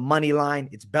of the Moneyline.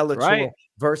 It's Bellator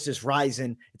versus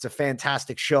Rizin. It's a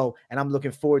fantastic show, and I'm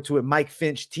looking forward to it. Mike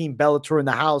Finch, Team Bellator in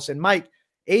the house. And Mike,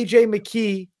 AJ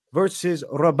McKee versus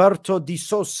Roberto de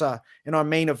Souza in our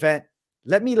main event.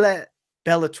 Let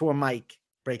Bellator Mike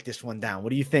break this one down. What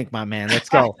do you think, my man? Let's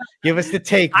go. Give us the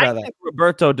take, brother. I think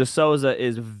Roberto de Souza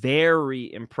is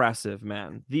very impressive,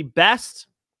 man. The best,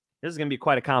 this is going to be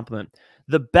quite a compliment,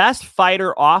 the best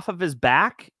fighter off of his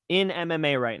back in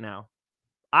MMA right now.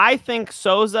 I think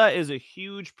Souza is a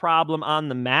huge problem on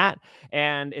the mat,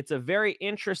 and it's a very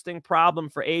interesting problem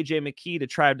for AJ McKee to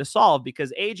try to solve,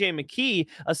 because AJ McKee,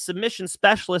 a submission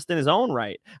specialist in his own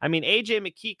right. I mean, AJ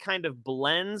McKee kind of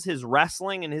blends his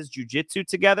wrestling and his jiu-jitsu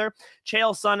together.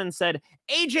 Chael Sonnen said,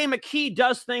 AJ McKee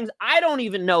does things I don't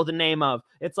even know the name of.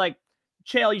 It's like,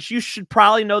 Chael, you should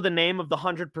probably know the name of the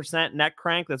 100% neck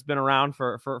crank that's been around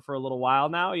for a little while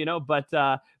now, you know, but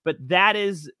that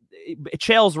is,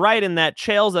 Chael's right in that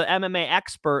Chael's an MMA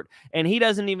expert, and he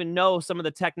doesn't even know some of the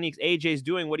techniques AJ's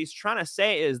doing. What he's trying to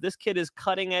say is this kid is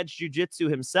cutting edge jiu-jitsu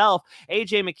himself.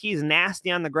 AJ McKee's nasty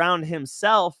on the ground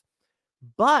himself,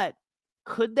 but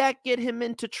could that get him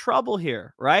into trouble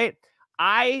here, right?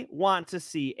 I want to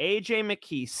see AJ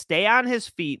McKee stay on his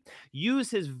feet, use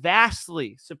his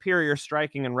vastly superior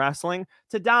striking and wrestling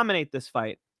to dominate this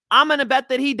fight. I'm going to bet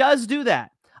that he does do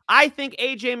that. I think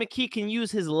AJ McKee can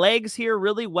use his legs here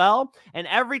really well, and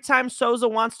every time Souza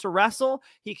wants to wrestle,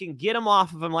 he can get him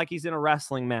off of him like he's in a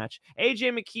wrestling match.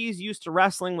 AJ McKee's used to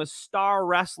wrestling with star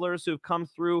wrestlers who've come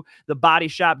through the Body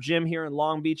Shop gym here in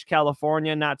Long Beach,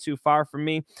 California, not too far from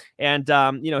me. And,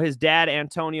 you know, his dad,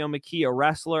 Antonio McKee, a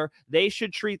wrestler. They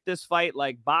should treat this fight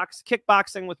like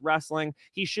kickboxing with wrestling.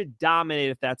 He should dominate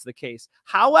if that's the case.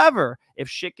 However, if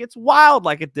shit gets wild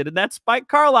like it did in that Spike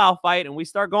Carlisle fight and we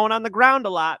start going on the ground a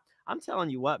lot, I'm telling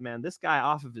you what, man, this guy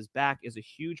off of his back is a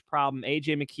huge problem.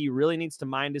 AJ McKee really needs to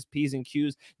mind his P's and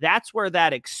Q's. That's where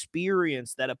that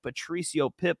experience that a Patricio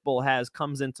Pitbull has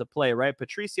comes into play, right?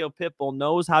 Patricio Pitbull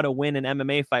knows how to win an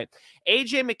MMA fight.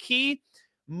 AJ McKee,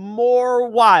 more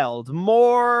wild,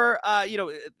 more, you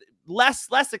know,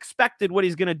 less expected what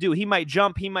he's going to do. He might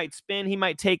jump, he might spin, he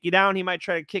might take you down, he might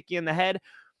try to kick you in the head.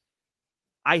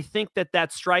 I think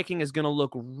that striking is going to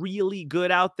look really good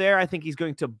out there. I think he's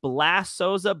going to blast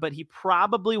Souza, but he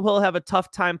probably will have a tough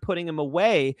time putting him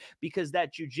away because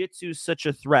that jiu-jitsu is such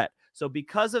a threat. So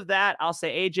because of that, I'll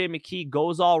say AJ McKee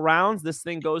goes all rounds. This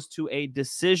thing goes to a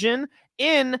decision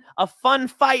in a fun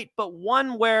fight, but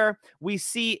one where we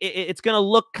see it's going to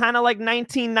look kind of like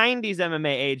 1990s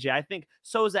MMA, AJ. I think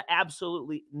Souza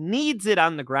absolutely needs it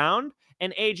on the ground,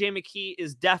 and AJ McKee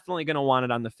is definitely going to want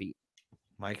it on the feet.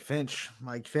 Mike Finch,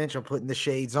 I'm putting the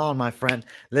shades on, my friend.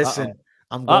 Listen,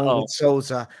 I'm going with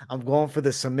Souza. I'm going for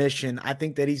the submission. I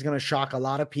think that he's going to shock a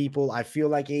lot of people. I feel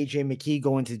like AJ McKee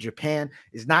going to Japan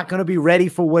is not going to be ready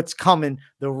for what's coming.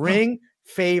 The ring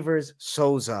favors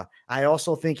Souza. I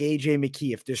also think AJ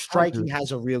McKee, if their striking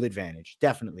has a real advantage,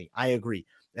 definitely. I agree.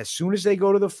 As soon as they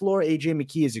go to the floor, AJ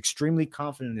McKee is extremely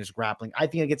confident in his grappling. I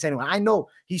think it gets anyone. I know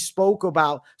he spoke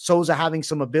about Souza having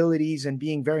some abilities and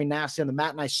being very nasty on the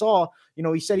mat, and I saw, you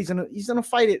know, he said he's gonna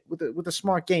fight it with a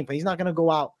smart game plan. He's not gonna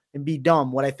go out and be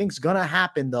dumb. What I think is gonna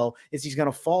happen though is he's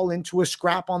gonna fall into a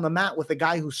scrap on the mat with a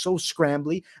guy who's so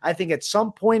scrambly. I think at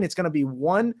some point it's gonna be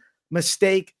one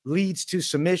mistake leads to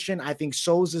submission. I think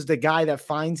Souza's the guy that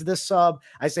finds the sub.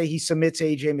 I say he submits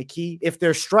AJ McKee. If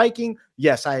they're striking,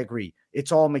 yes, I agree.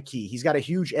 It's all McKee. He's got a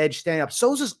huge edge standing up.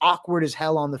 Souza's awkward as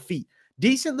hell on the feet.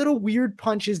 Decent little weird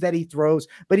punches that he throws,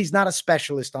 but he's not a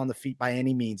specialist on the feet by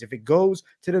any means. If it goes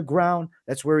to the ground,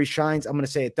 that's where he shines. I'm going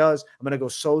to say it does. I'm going to go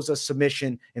Souza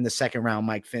submission in the second round,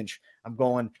 Mike Finch. I'm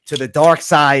going to the dark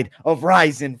side of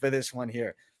Rizin for this one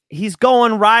here. He's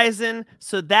going Rizin,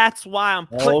 so that's why I'm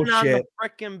putting on the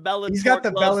freaking Bellator. He's got the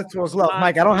Bellator glove.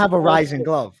 Mike, I don't have a Rizin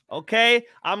glove. Okay?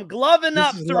 I'm gloving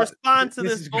up to respond to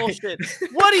this bullshit.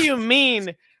 What do you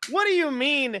mean? What do you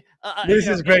mean? This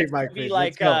is great, Mike. Be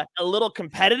like a little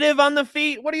competitive on the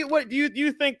feet. What do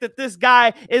you think that this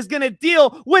guy is going to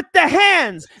deal with the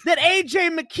hands that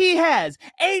AJ McKee has?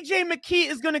 AJ McKee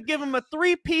is going to give him a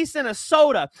 3-piece and a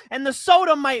soda, and the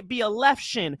soda might be a left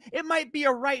shin, it might be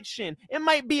a right shin, it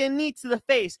might be a knee to the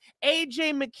face.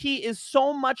 AJ McKee is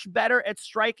so much better at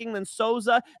striking than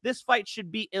Souza. This fight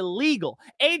should be illegal.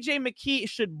 AJ McKee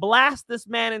should blast this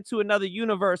man into another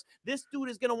universe. This dude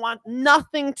is going to want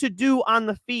nothing to do on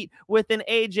the feet with an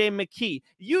AJ McKee.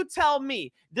 You tell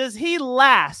me, does he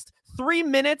last 3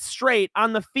 minutes straight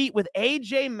on the feet with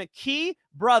AJ McKee?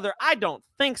 Brother, I don't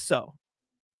think so.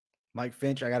 Mike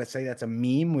Finch, I got to say that's a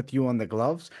meme with you on the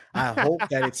gloves. I hope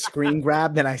that it's screen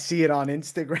grabbed and I see it on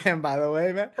Instagram, by the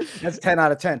way, man. That's 10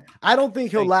 out of 10. I don't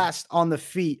think he'll last on the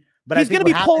feet, but he's going to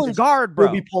be pulling guard,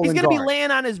 bro. He's going to be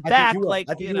laying on his back like,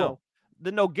 you know,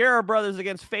 the Nogueira brothers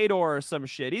against Fedor or some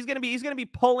shit. He's gonna be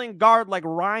pulling guard like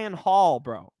Ryan Hall,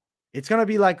 bro. It's gonna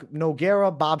be like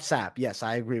Nogueira, Bob Sapp. Yes,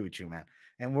 I agree with you, man.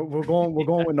 And we're going with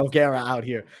Nogueira out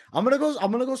here. I'm gonna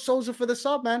go Souza for the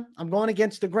sub, man. I'm going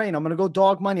against the grain. I'm gonna go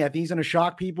dog money. I think he's gonna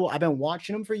shock people. I've been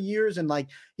watching him for years, and like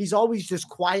he's always just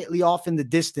quietly off in the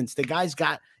distance. The guy's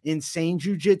got insane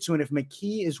jiu-jitsu, and if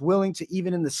McKee is willing to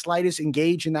even in the slightest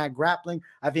engage in that grappling,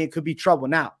 I think it could be trouble.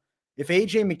 Now, if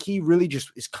AJ McKee really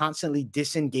just is constantly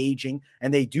disengaging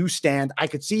and they do stand, I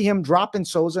could see him dropping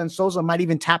Souza, and Souza might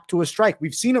even tap to a strike.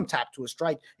 We've seen him tap to a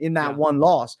strike in that one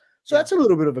loss. So that's a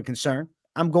little bit of a concern.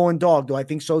 I'm going dog. Do I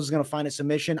think Souza's going to find a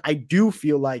submission? I do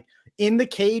feel like in the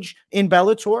cage in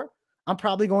Bellator, I'm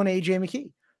probably going AJ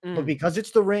McKee. But because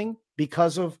it's the ring,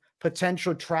 because of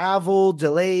potential travel,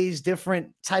 delays, different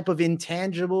type of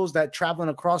intangibles that traveling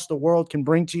across the world can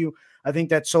bring to you, I think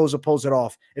that Souza pulls it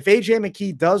off. If AJ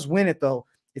McKee does win it, though,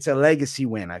 it's a legacy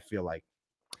win, I feel like.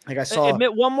 Like I saw.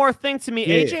 Admit one more thing to me.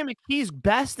 Yeah. AJ McKee's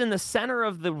best in the center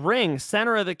of the ring,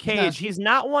 center of the cage. He's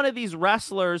not one of these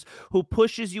wrestlers who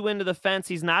pushes you into the fence.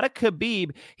 He's not a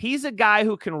Khabib. He's a guy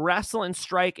who can wrestle and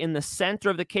strike in the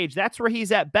center of the cage. That's where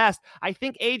he's at best. I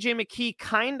think AJ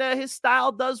McKee his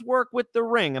style does work with the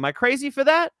ring. Am I crazy for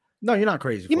that? No, you're not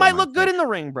crazy. He might look good in the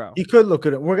ring, bro. He could look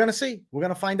good. We're going to see. We're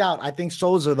going to find out. I think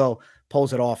Souza, though,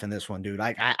 pulls it off in this one, dude.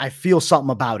 I feel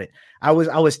something about it. I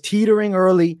was teetering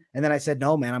early, and then I said,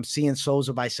 no, man, I'm seeing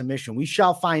Souza by submission. We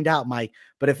shall find out, Mike.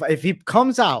 But if he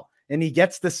comes out and he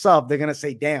gets the sub, they're going to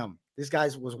say, damn, this guy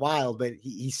was wild, but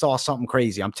he saw something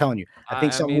crazy. I'm telling you. I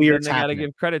think something weird's happening. I got to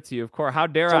give credit to you, of course. How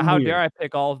dare I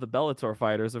pick all of the Bellator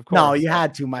fighters, of course. No, you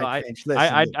had to, Mike Finch.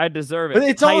 Listen, I deserve it. But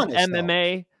it's Hype honest,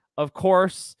 MMA. Though. Of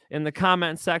course, in the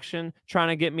comment section, trying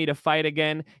to get me to fight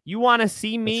again. You want to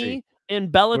see me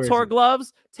in Bellator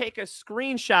gloves? Take a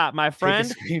screenshot, my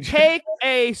friend. Take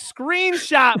a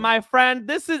screenshot, my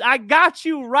friend. I got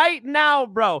you right now,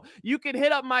 bro. You can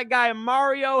hit up my guy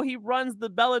Mario. He runs the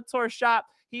Bellator shop.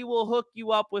 He will hook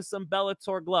you up with some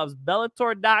Bellator gloves.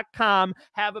 Bellator.com.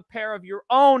 Have a pair of your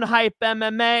own Hype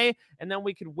MMA, and then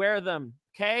we could wear them.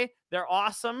 Okay, they're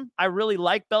awesome. I really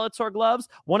like Bellator gloves.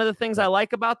 One of the things I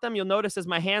like about them, you'll notice as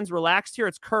my hands relaxed here,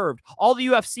 it's curved. All the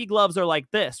UFC gloves are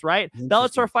like this, right?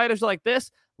 Bellator fighters are like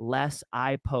this. Less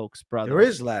eye pokes, brother. There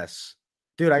is less.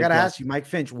 Dude, I got to ask you, Mike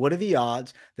Finch, what are the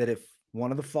odds that if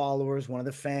one of the followers, one of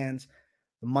the fans,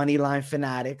 the Moneyline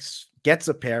fanatics gets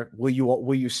a pair, will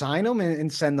you sign them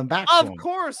and send them back to them? Of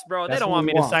course, bro. They don't want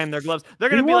me to sign their gloves. They're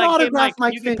going to be like, hey,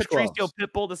 Mike, you get Patricio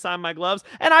Pitbull to sign my gloves.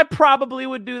 And I probably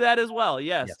would do that as well.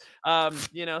 Yes.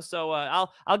 You know, so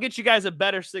I'll get you guys a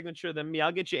better signature than me.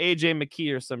 I'll get you AJ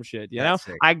McKee or some shit, you know?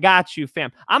 I got you,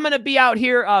 fam. I'm going to be out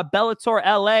here, Bellator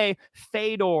LA,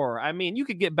 Fedor. I mean, you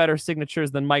could get better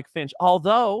signatures than Mike Finch.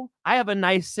 Although I have a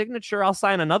nice signature. I'll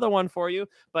sign another one for you.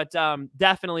 But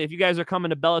definitely, if you guys are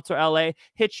coming to Bellator LA,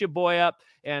 hit your boy up,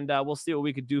 and we'll see what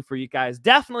we could do for you guys.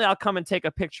 Definitely, I'll come and take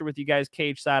a picture with you guys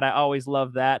cage side. I always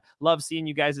love that. Love seeing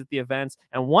you guys at the events.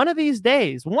 And one of these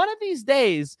days,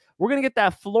 we're going to get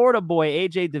that Florida boy,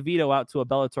 AJ DeVito, out to a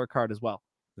Bellator card as well.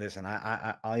 Listen,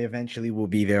 I eventually will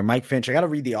be there. Mike Finch, I got to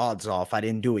read the odds off. I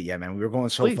didn't do it yet, man. We were going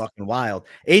so fucking wild.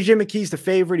 AJ McKee's the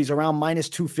favorite. He's around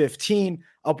 -215,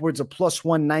 upwards of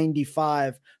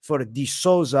 +195 for the De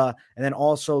Souza. And then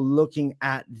also looking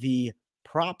at the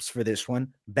props for this one.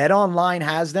 Bet Online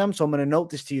has them, so I'm going to note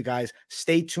this to you guys.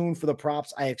 Stay tuned for the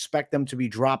props. I expect them to be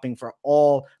dropping for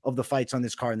all of the fights on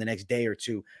this card in the next day or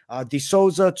two. De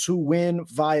Souza to win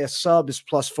via sub is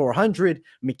 +400.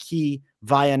 McKee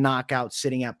via knockout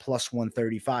sitting at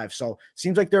 +135. So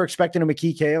seems like they're expecting a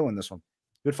McKee KO in this one.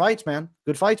 Good fights, man.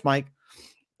 Good fights, Mike.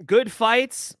 Good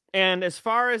fights. And as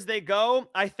far as they go,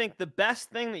 I think the best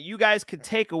thing that you guys could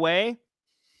take away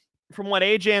from what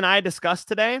AJ and I discussed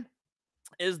today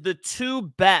is the two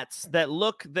bets that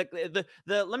look the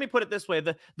let me put it this way,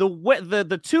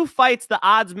 the two fights the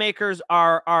odds makers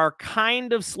are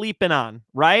kind of sleeping on,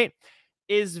 right,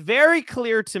 is very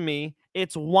clear to me.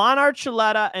 It's Juan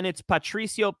Archuleta and it's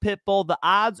Patricio Pitbull. The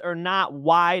odds are not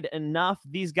wide enough.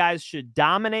 These guys should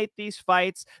dominate these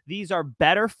fights. These are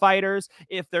better fighters.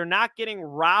 If they're not getting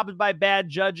robbed by bad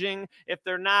judging, if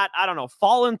they're not, I don't know,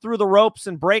 falling through the ropes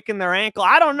and breaking their ankle,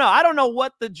 I don't know. I don't know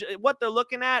what they're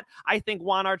looking at. I think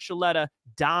Juan Archuleta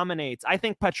dominates. I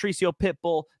think Patricio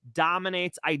Pitbull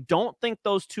dominates. I don't think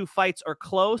those two fights are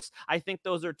close. I think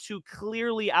those are two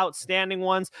clearly outstanding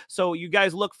ones. So you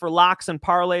guys look for locks and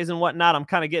parlays and whatnot. I'm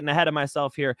kind of getting ahead of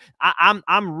myself here.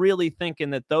 I'm really thinking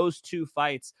that those two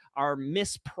fights are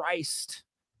mispriced.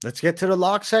 Let's get to the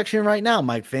lock section right now,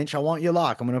 Mike Finch. I want your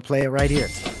lock. I'm going to play it right here.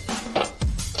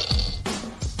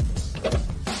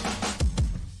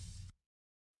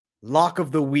 Lock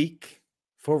of the week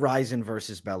for Rizin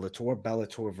versus Bellator.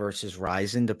 Bellator versus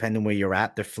Rizin, depending where you're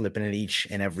at. They're flipping it each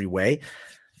and every way.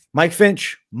 Mike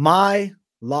Finch, my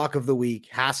lock of the week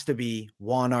has to be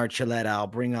Juan Archuleta. I'll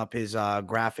bring up his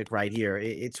graphic right here.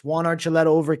 It's Juan Archuleta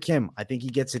over Kim. I think he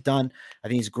gets it done. I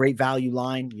think he's a great value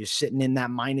line. You're sitting in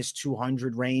that minus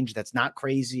 200 range. That's not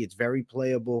crazy. It's very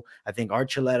playable. I think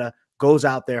Archuleta goes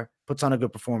out there, puts on a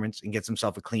good performance, and gets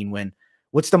himself a clean win.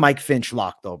 What's the Mike Finch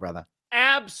lock, though, brother?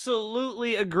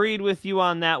 Absolutely agreed with you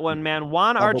on that one, man.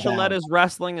 Juan Archuleta's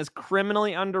wrestling is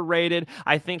criminally underrated.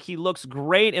 I think he looks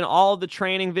great in all of the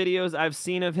training videos I've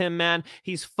seen of him, man.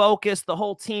 He's focused. The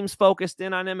whole team's focused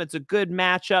in on him. It's a good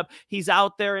matchup. He's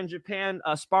out there in Japan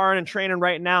sparring and training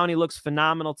right now, and he looks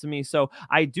phenomenal to me. So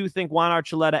I do think Juan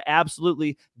Archuleta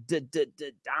absolutely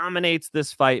dominates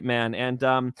this fight, man.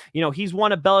 And, you know, he's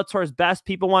one of Bellator's best.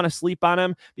 People want to sleep on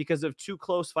him because of two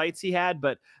close fights he had.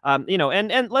 But, you know,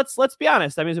 and let's be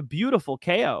honest. I mean, it's a beautiful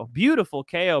KO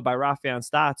by Rafael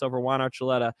Stotts over Juan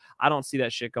Archuleta. I don't see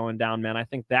that shit going down, man. I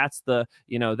think that's the,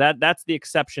 you know, that's the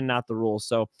exception, not the rule.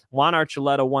 So Juan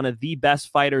Archuleta, one of the best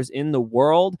fighters in the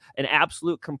world, an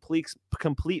absolute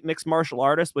complete mixed martial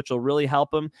artist, which will really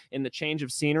help him in the change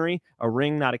of scenery. A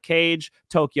ring, not a cage.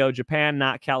 Tokyo, Japan,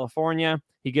 not California.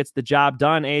 He gets the job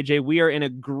done, AJ. We are in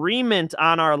agreement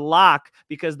on our lock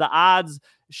because the odds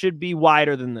should be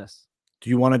wider than this. Do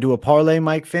you want to do a parlay,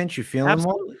 Mike Finch? You feeling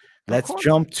Absolutely. one? Let's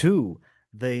jump to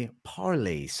the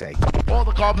parlay segment. All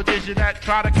the competition that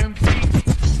try to compete,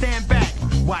 stand back,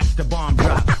 watch the bomb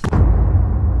drop.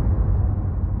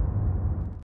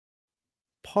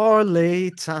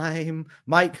 Parlay time.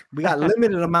 Mike, we got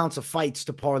limited amounts of fights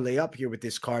to parlay up here with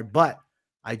this card, but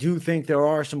I do think there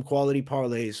are some quality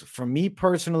parlays. For me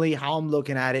personally, how I'm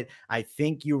looking at it, I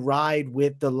think you ride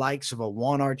with the likes of a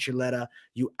Juan Archuleta.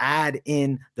 You add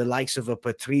in the likes of a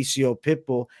Patricio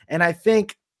Pitbull. And I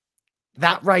think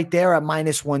that right there at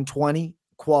minus 120,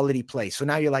 quality play. So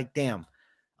now you're like, damn,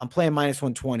 I'm playing minus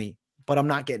 120, but I'm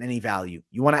not getting any value.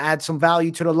 You want to add some value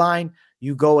to the line?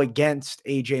 You go against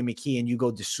AJ McKee and you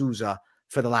go to Souza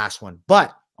for the last one.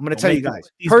 But I'm going to tell you guys.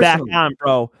 He's back on,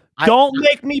 bro. Don't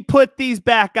make me put these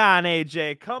back on,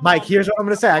 AJ. Come Mike, on, here's what I'm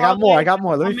going to say. I got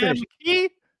more. Let me finish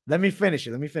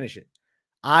it. Let me finish it.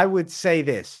 I would say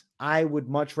this. I would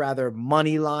much rather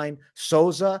Moneyline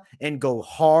Souza and go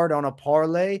hard on a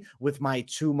parlay with my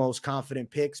two most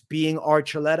confident picks being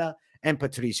Archuleta and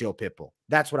Patricio Pitbull.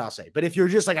 That's what I'll say. But if you're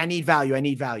just like, I need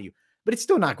value. But it's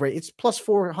still not great. It's plus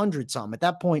 400 something. At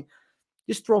that point,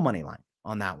 just throw Moneyline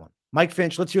on that one. Mike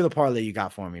Finch, let's hear the parlay you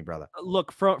got for me, brother.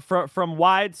 Look, from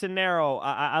wide to narrow,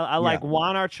 I like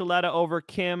Juan Archuleta over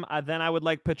Kim. Then I would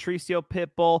like Patricio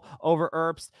Pitbull over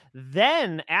Erbst.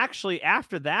 Then, actually,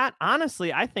 after that,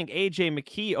 honestly, I think AJ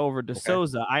McKee over De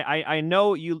Souza. I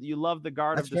know you love the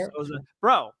guard of De Souza.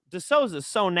 Bro, De Souza is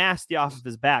so nasty off of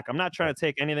his back. I'm not trying to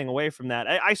take anything away from that.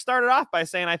 I started off by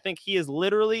saying I think he is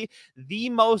literally the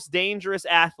most dangerous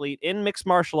athlete in mixed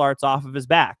martial arts off of his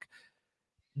back.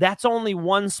 That's only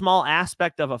one small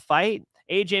aspect of a fight.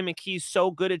 AJ McKee's so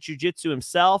good at jiu-jitsu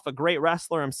himself, a great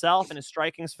wrestler himself, and his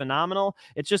striking's phenomenal.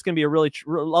 It's just going to be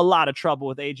a lot of trouble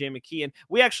with AJ McKee. And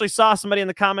we actually saw somebody in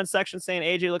the comment section saying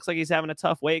AJ looks like he's having a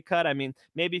tough weight cut. I mean,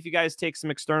 maybe if you guys take some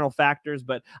external factors,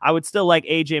 but I would still like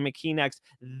AJ McKee next.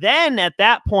 Then at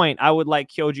that point, I would like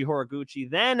Kyoji Horiguchi.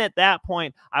 Then at that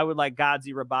point, I would like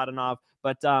Gadzhi Rabadanov.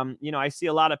 But, you know, I see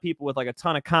a lot of people with like a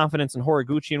ton of confidence in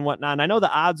Horiguchi and whatnot. And I know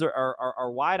the odds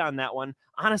are wide on that one.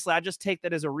 Honestly, I just take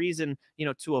that as a reason, you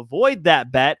know, to avoid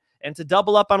that bet and to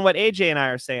double up on what AJ and I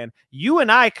are saying. You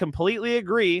and I completely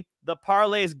agree. The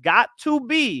parlay's got to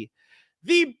be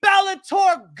the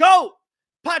Bellator GOAT,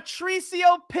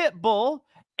 Patricio Pitbull,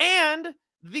 and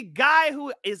the guy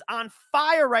who is on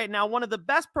fire right now, one of the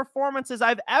best performances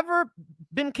I've ever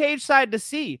been cage side to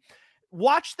see.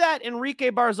 Watch that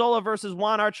Enrique Barzola versus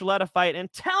Juan Archuleta fight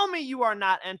and tell me you are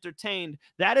not entertained.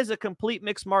 That is a complete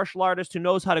mixed martial artist who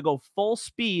knows how to go full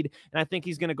speed, and I think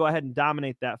he's going to go ahead and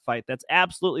dominate that fight. That's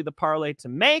absolutely the parlay to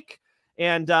make.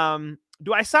 And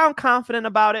do I sound confident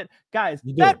about it? Guys,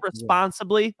 bet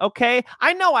responsibly, okay?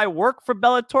 I know I work for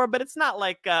Bellator, but it's not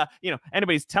like,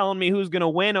 anybody's telling me who's going to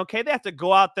win, okay? They have to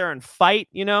go out there and fight,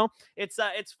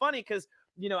 It's funny because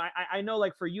I know,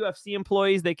 like, for UFC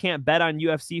employees, they can't bet on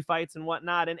UFC fights and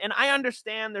whatnot. And I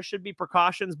understand there should be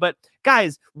precautions, but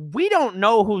guys, we don't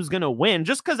know who's going to win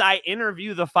just because I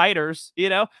interview the fighters,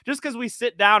 just because we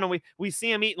sit down and we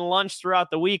see them eating lunch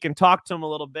throughout the week and talk to them a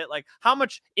little bit. Like, how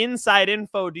much inside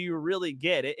info do you really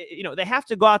get? They have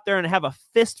to go out there and have a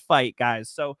fist fight, guys.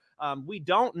 So we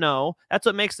don't know. That's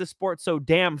what makes the sport so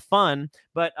damn fun.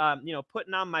 But,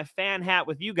 putting on my fan hat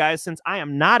with you guys, since I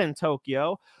am not in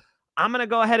Tokyo, I'm going to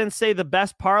go ahead and say the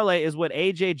best parlay is what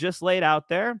AJ just laid out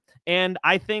there. And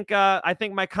I think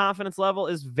my confidence level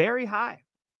is very high.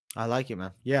 I like it,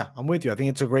 man. Yeah, I'm with you. I think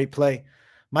it's a great play.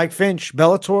 Mike Finch,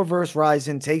 Bellator versus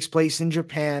Rizin takes place in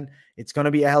Japan. It's going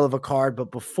to be a hell of a card. But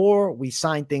before we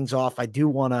sign things off, I do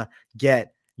want to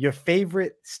get your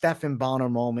favorite Stephan Bonnar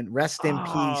moment. Rest in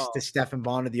peace to Stephan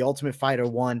Bonnar, the Ultimate Fighter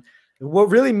 1.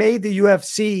 What really made the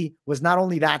UFC was not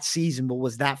only that season, but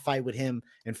was that fight with him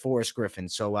and Forrest Griffin.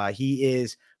 So he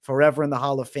is forever in the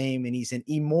Hall of Fame, and he's an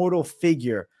immortal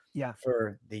figure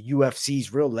for the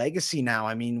UFC's real legacy now.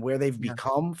 I mean, where they've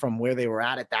become from where they were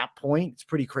at that point, it's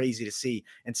pretty crazy to see.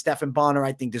 And Stephan Bonnar,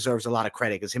 I think, deserves a lot of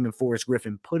credit because him and Forrest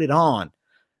Griffin put it on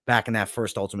back in that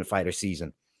first Ultimate Fighter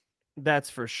season. That's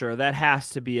for sure. That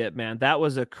has to be it, man. That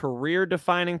was a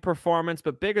career-defining performance,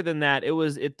 but bigger than that,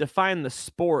 it defined the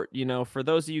sport. For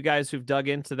those of you guys who've dug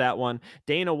into that one,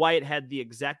 Dana White had the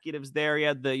executives there. He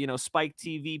had the, Spike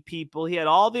TV people. He had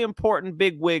all the important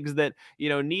big wigs that,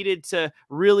 needed to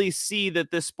really see that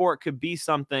this sport could be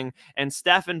something. And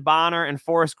Stephan Bonnar and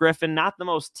Forrest Griffin, not the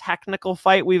most technical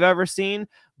fight we've ever seen,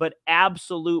 but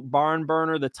absolute barn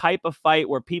burner, the type of fight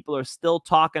where people are still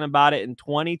talking about it in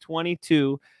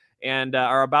 2022. And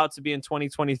are about to be in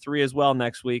 2023 as well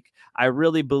next week. I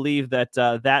really believe that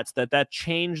that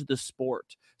changed the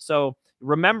sport. So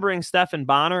remembering Stephan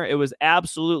Bonnar, it was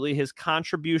absolutely his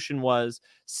contribution was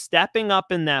stepping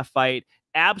up in that fight,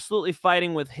 absolutely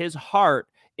fighting with his heart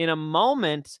in a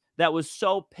moment that was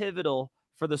so pivotal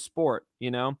for the sport.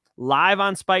 Live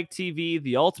on Spike TV,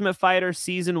 The Ultimate Fighter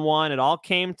season 1, it all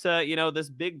came to this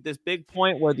big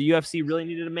point where the UFC really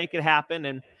needed to make it happen.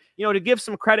 And to give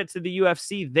some credit to the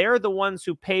UFC, they're the ones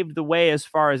who paved the way as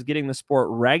far as getting the sport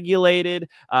regulated,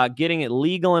 getting it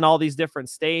legal in all these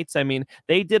different states. I mean,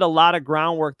 they did a lot of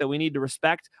groundwork that we need to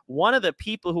respect. One of the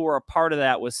people who were a part of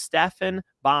that was Stephan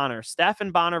Bonnar.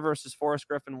 Stephan Bonnar versus Forrest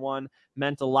Griffin 1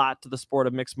 meant a lot to the sport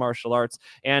of mixed martial arts.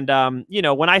 And,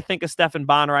 when I think of Stephan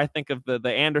Bonnar, I think of the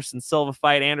Anderson Silva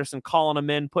fight, Anderson calling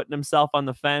him in, putting himself on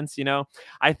the fence.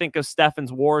 I think of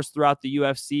Stephan's wars throughout the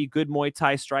UFC, good Muay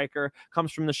Thai striker,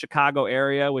 comes from the Chicago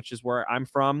area, which is where I'm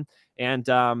from. And,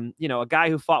 a guy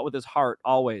who fought with his heart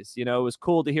always. It was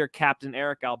cool to hear Captain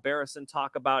Eric Albarracin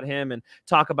talk about him and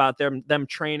talk about them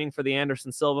training for the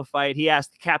Anderson Silva fight. He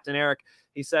asked Captain Eric,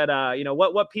 he said,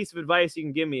 what piece of advice you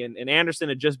can give me? And Anderson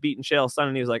had just beaten Chael's son,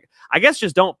 and he was like, I guess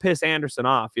just don't piss Anderson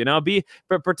off,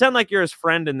 pretend like you're his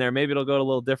friend in there. Maybe it'll go a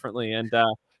little differently. And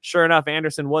sure enough,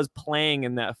 Anderson was playing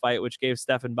in that fight, which gave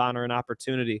Stephan Bonnar an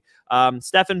opportunity.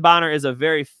 Stephan Bonnar is a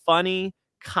very funny,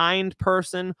 kind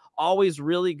person, always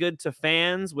really good to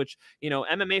fans, which,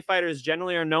 MMA fighters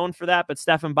generally are known for that. But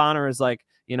Stephan Bonnar is like,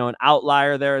 an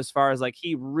outlier there as far as like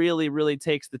he really, really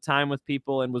takes the time with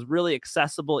people and was really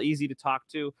accessible, easy to talk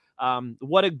to.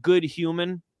 What a good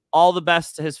human. All the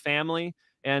best to his family.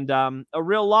 And a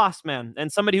real loss, man, and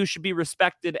somebody who should be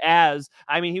respected as,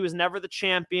 he was never the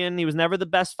champion. He was never the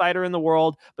best fighter in the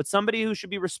world, but somebody who should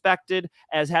be respected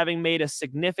as having made a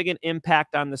significant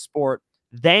impact on the sport.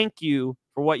 Thank you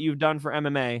for what you've done for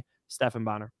MMA, Stephan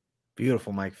Bonnar.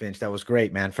 Beautiful, Mike Finch. That was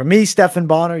great, man. For me, Stephan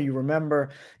Bonnar, you remember,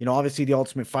 obviously the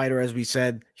Ultimate Fighter, as we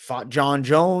said, he fought John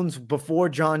Jones before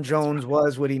John Jones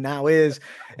was what he now is.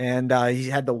 And he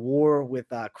had the war with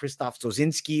Krzysztof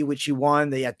Stosinski, which he won.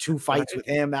 They had 2 fights with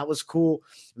him. That was cool.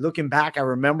 Looking back, I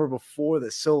remember before the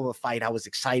Silva fight, I was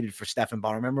excited for Stephan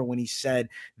Bonnar. I remember when he said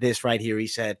this right here. He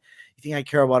said, "You think I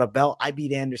care about a belt? I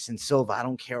beat Anderson Silva. I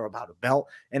don't care about a belt."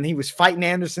 And he was fighting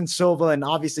Anderson Silva, and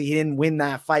obviously he didn't win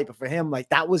that fight, but for him, like,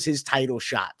 that was his title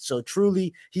shot. So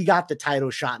truly, he got the title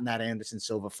shot in that Anderson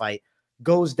Silva fight.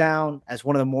 goes down as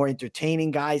one of the more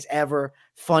entertaining guys ever.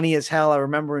 Funny as hell. I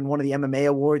remember in one of the MMA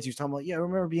awards, he was talking about, yeah, I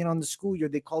remember being on the school year.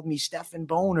 They called me Stephan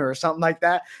Bonnar or something like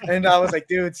that. And I was like,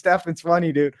 dude, Stephan's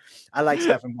funny, dude. I like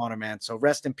Stephan Bonnar, man. So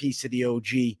rest in peace to the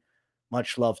OG.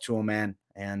 Much love to him, man.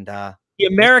 And the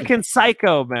American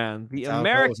Psycho, man. The That's how it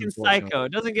American goes, Psycho.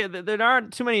 It doesn't get, there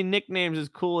aren't too many nicknames as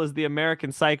cool as the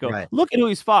American Psycho. Right. Look at who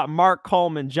he's fought: Mark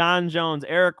Coleman, John Jones,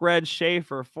 Eric Red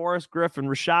Schaefer, Forrest Griffin,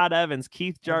 Rashad Evans,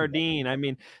 Keith Jardine. I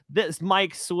mean, this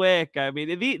Mike Swick. I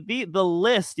mean, the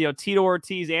list, you know, Tito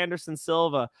Ortiz, Anderson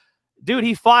Silva. Dude,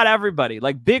 he fought everybody.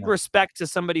 Like, big respect to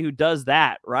somebody who does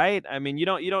that, right? I mean, you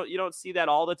don't see that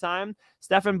all the time.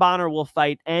 Stephan Bonnar will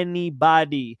fight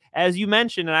anybody, as you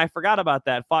mentioned, and I forgot about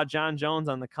that. Fought John Jones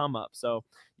on the come up, so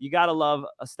you gotta love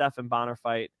a Stephan Bonnar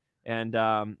fight. And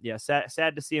yeah,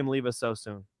 sad to see him leave us so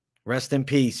soon. Rest in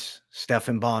peace,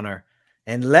 Stephan Bonnar.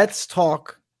 And let's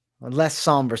talk a less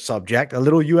somber subject, a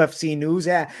little UFC news.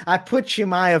 Yeah, I put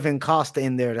Chimaev and Costa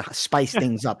in there to spice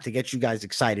things up to get you guys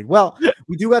excited. Well,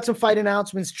 we do got some fight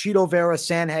announcements. Cheeto Vera,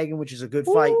 Sandhagen, which is a good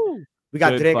fight. We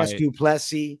got Dregas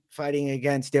Duplessis fighting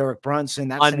against Derek Brunson.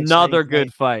 That's another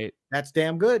good fight. That's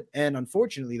damn good. And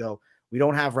unfortunately, though, we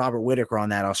don't have Robert Whittaker on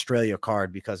that Australia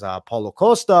card because Paulo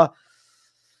Costa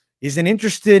isn't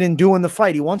interested in doing the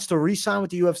fight. He wants to re-sign with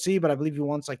the UFC, but I believe he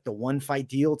wants like the one fight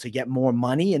deal to get more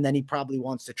money. And then he probably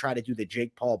wants to try to do the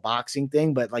Jake Paul boxing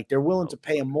thing, but like they're willing to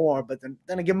pay him more, but then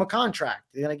they give him a contract.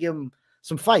 They're going to give him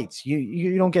some fights.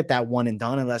 You don't get that one and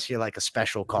done unless you're like a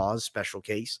special cause, special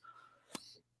case.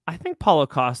 I think Paulo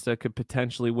Costa could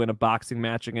potentially win a boxing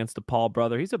match against the Paul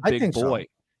brother. He's a big boy. So.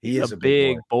 He is a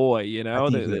big boy, you know.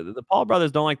 The Paul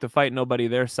brothers don't like to fight nobody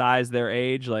their size, their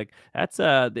age. Like that's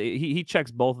he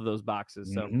checks both of those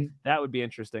boxes, so that would be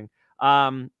interesting.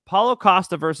 Paulo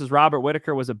Costa versus Robert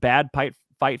Whittaker was a bad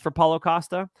fight for Paulo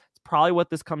Costa. It's probably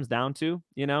what this comes down to,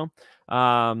 you know.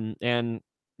 And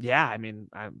yeah, I mean,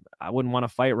 I wouldn't want to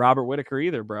fight Robert Whittaker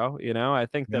either, bro. You know, I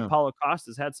think that Paulo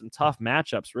Costa's had some tough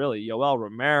matchups, really. Yoel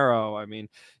Romero, I mean,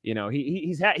 you know,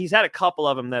 he's had a couple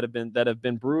of them that have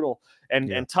been brutal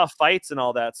and tough fights and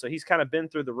all that. So he's kind of been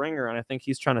through the ringer, and I think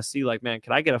he's trying to see, like, man,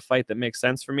 can I get a fight that makes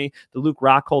sense for me? The Luke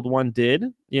Rockhold one did,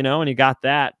 you know, and he got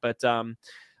that, but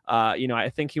you know, I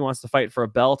think he wants to fight for a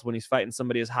belt when he's fighting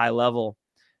somebody as high level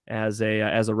as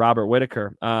a Robert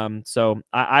Whittaker. So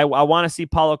I want to see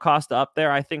Paulo Costa up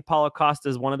there. I think Paulo Costa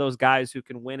is one of those guys who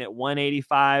can win at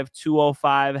 185,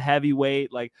 205,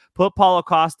 heavyweight. Like, put Paulo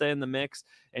Costa in the mix,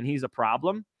 and he's a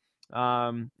problem.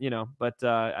 You know, but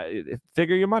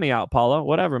figure your money out, Paulo.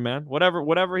 Whatever, man.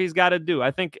 Whatever he's got to do.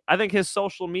 I think his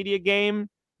social media game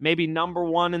may be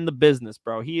 #1 in the business,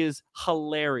 bro. He is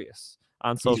hilarious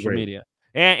on social media.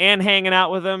 And hanging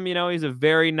out with him, you know, he's a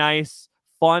very nice,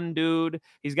 fun dude.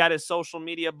 He's got his social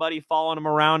media buddy following him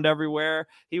around everywhere.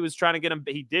 He was trying to get him.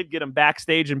 He did get him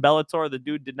backstage in Bellator. The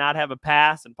dude did not have a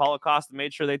pass, and Paulo Costa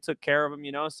made sure they took care of him,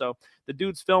 you know. So the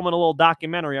dude's filming a little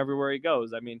documentary everywhere he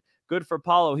goes. I mean, good for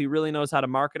Paulo. He really knows how to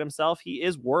market himself. He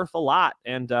is worth a lot.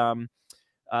 And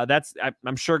that's,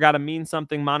 I'm sure, got to mean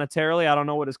something monetarily. I don't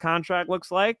know what his contract looks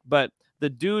like, but the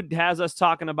dude has us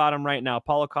talking about him right now.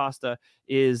 Paulo Costa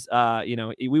is, you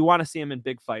know, we want to see him in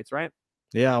big fights, right?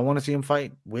 Yeah, I want to see him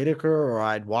fight Whittaker, or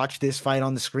I'd watch this fight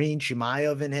on the screen,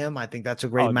 Chimaev and him. I think that's a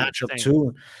great matchup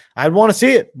too. I'd want to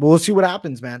see it, but we'll see what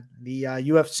happens, man. The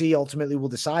UFC ultimately will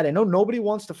decide. I know nobody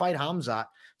wants to fight Hamzat,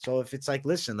 so if it's like,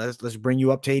 listen, let's bring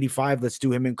you up to 85, let's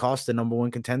do him and Costa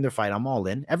 #1 contender fight, I'm all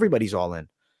in. Everybody's all in.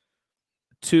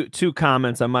 Two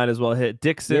comments I might as well hit.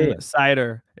 Dixon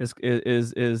Sider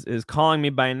is calling me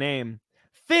by name.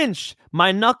 Finch,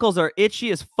 my knuckles are itchy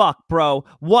as fuck, bro.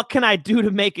 What can I do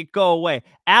to make it go away?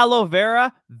 Aloe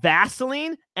vera?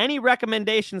 Vaseline? Any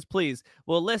recommendations, please?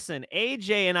 Well, listen,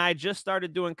 AJ and I just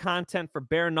started doing content for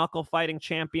bare knuckle fighting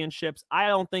championships. I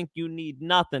don't think you need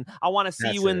nothing. I want to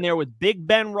see you in there with Big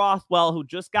Ben Rothwell, who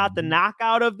just got the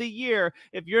knockout of the year.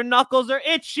 If your knuckles are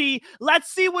itchy, let's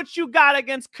see what you got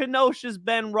against Kenosha's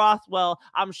Ben Rothwell.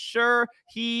 I'm sure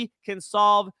he can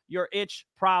solve your itch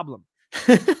problem.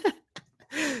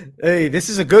 Hey, this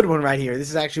is a good one right here. This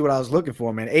is actually what I was looking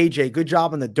for, man. AJ, good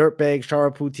job on the dirtbag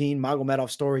Sharapoutine Magomedov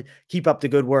story. Keep up the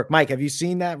good work. Mike, have you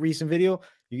seen that recent video?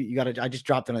 You got to. I just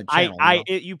dropped it on a channel.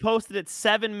 You posted it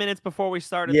 7 minutes before we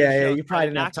started. Yeah, you probably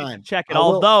didn't have time. Check it.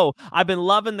 Although I've been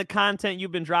loving the content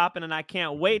you've been dropping, and I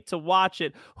can't wait to watch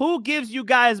it. Who gives you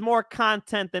guys more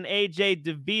content than AJ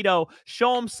DeVito?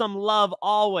 Show him some love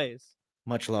always.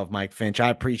 Much love, Mike Finch. I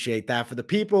appreciate that. For the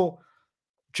people,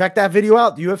 check that video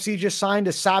out. The UFC just signed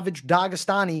a Savage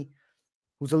Dagestani,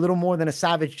 who's a little more than a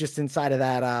savage just inside of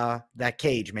that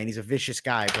cage, man. He's a vicious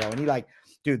guy, bro. And he, like,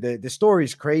 dude, the story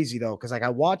is crazy though, because like I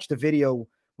watched the video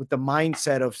with the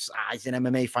mindset of he's an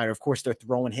MMA fighter. Of course, they're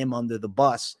throwing him under the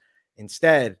bus.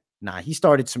 Instead, nah, he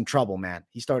started some trouble, man.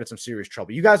 He started some serious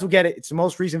trouble. You guys will get it. It's the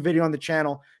most recent video on the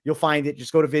channel. You'll find it.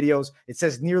 Just go to videos. It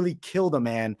says nearly killed a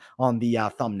man on the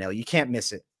thumbnail. You can't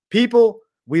miss it. People,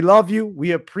 we love you.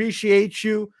 We appreciate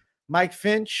you. Mike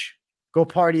Finch, go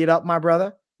party it up, my brother.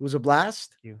 It was a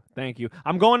blast. Thank you.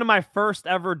 I'm going to my first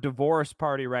ever divorce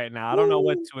party right now. I don't know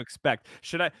what to expect.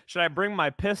 Should I bring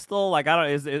my pistol? Like, I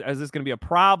don't, is this going to be a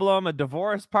problem? A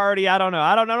divorce party? I don't know.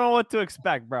 I don't know what to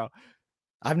expect, bro.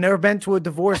 I've never been to a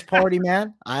divorce party,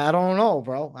 man. I don't know,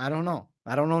 bro. I don't know.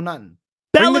 I don't know nothing.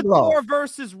 Bellator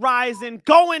versus Rizin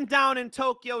going down in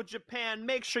Tokyo, Japan.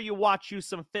 Make sure you watch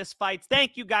some fist fights.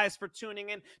 Thank you guys for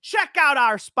tuning in. Check out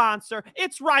our sponsor.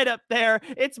 It's right up there.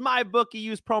 It's MyBookie.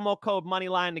 Use promo code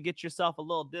Moneyline to get yourself a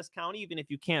little discount. Even if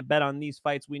you can't bet on these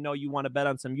fights, we know you want to bet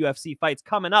on some UFC fights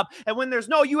coming up. And when there's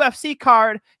no UFC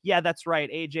card, yeah, that's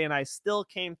right. AJ and I still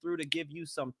came through to give you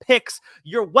some picks.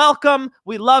 You're welcome.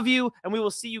 We love you. And we will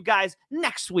see you guys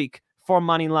next week for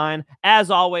Moneyline. As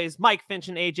always, Mike Finch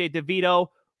and AJ DeVito.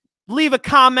 Leave a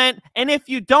comment, and if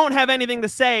you don't have anything to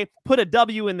say, put a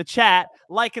W in the chat.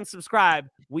 Like and subscribe.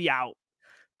 We out.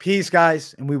 Peace,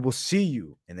 guys, and we will see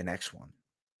you in the next one.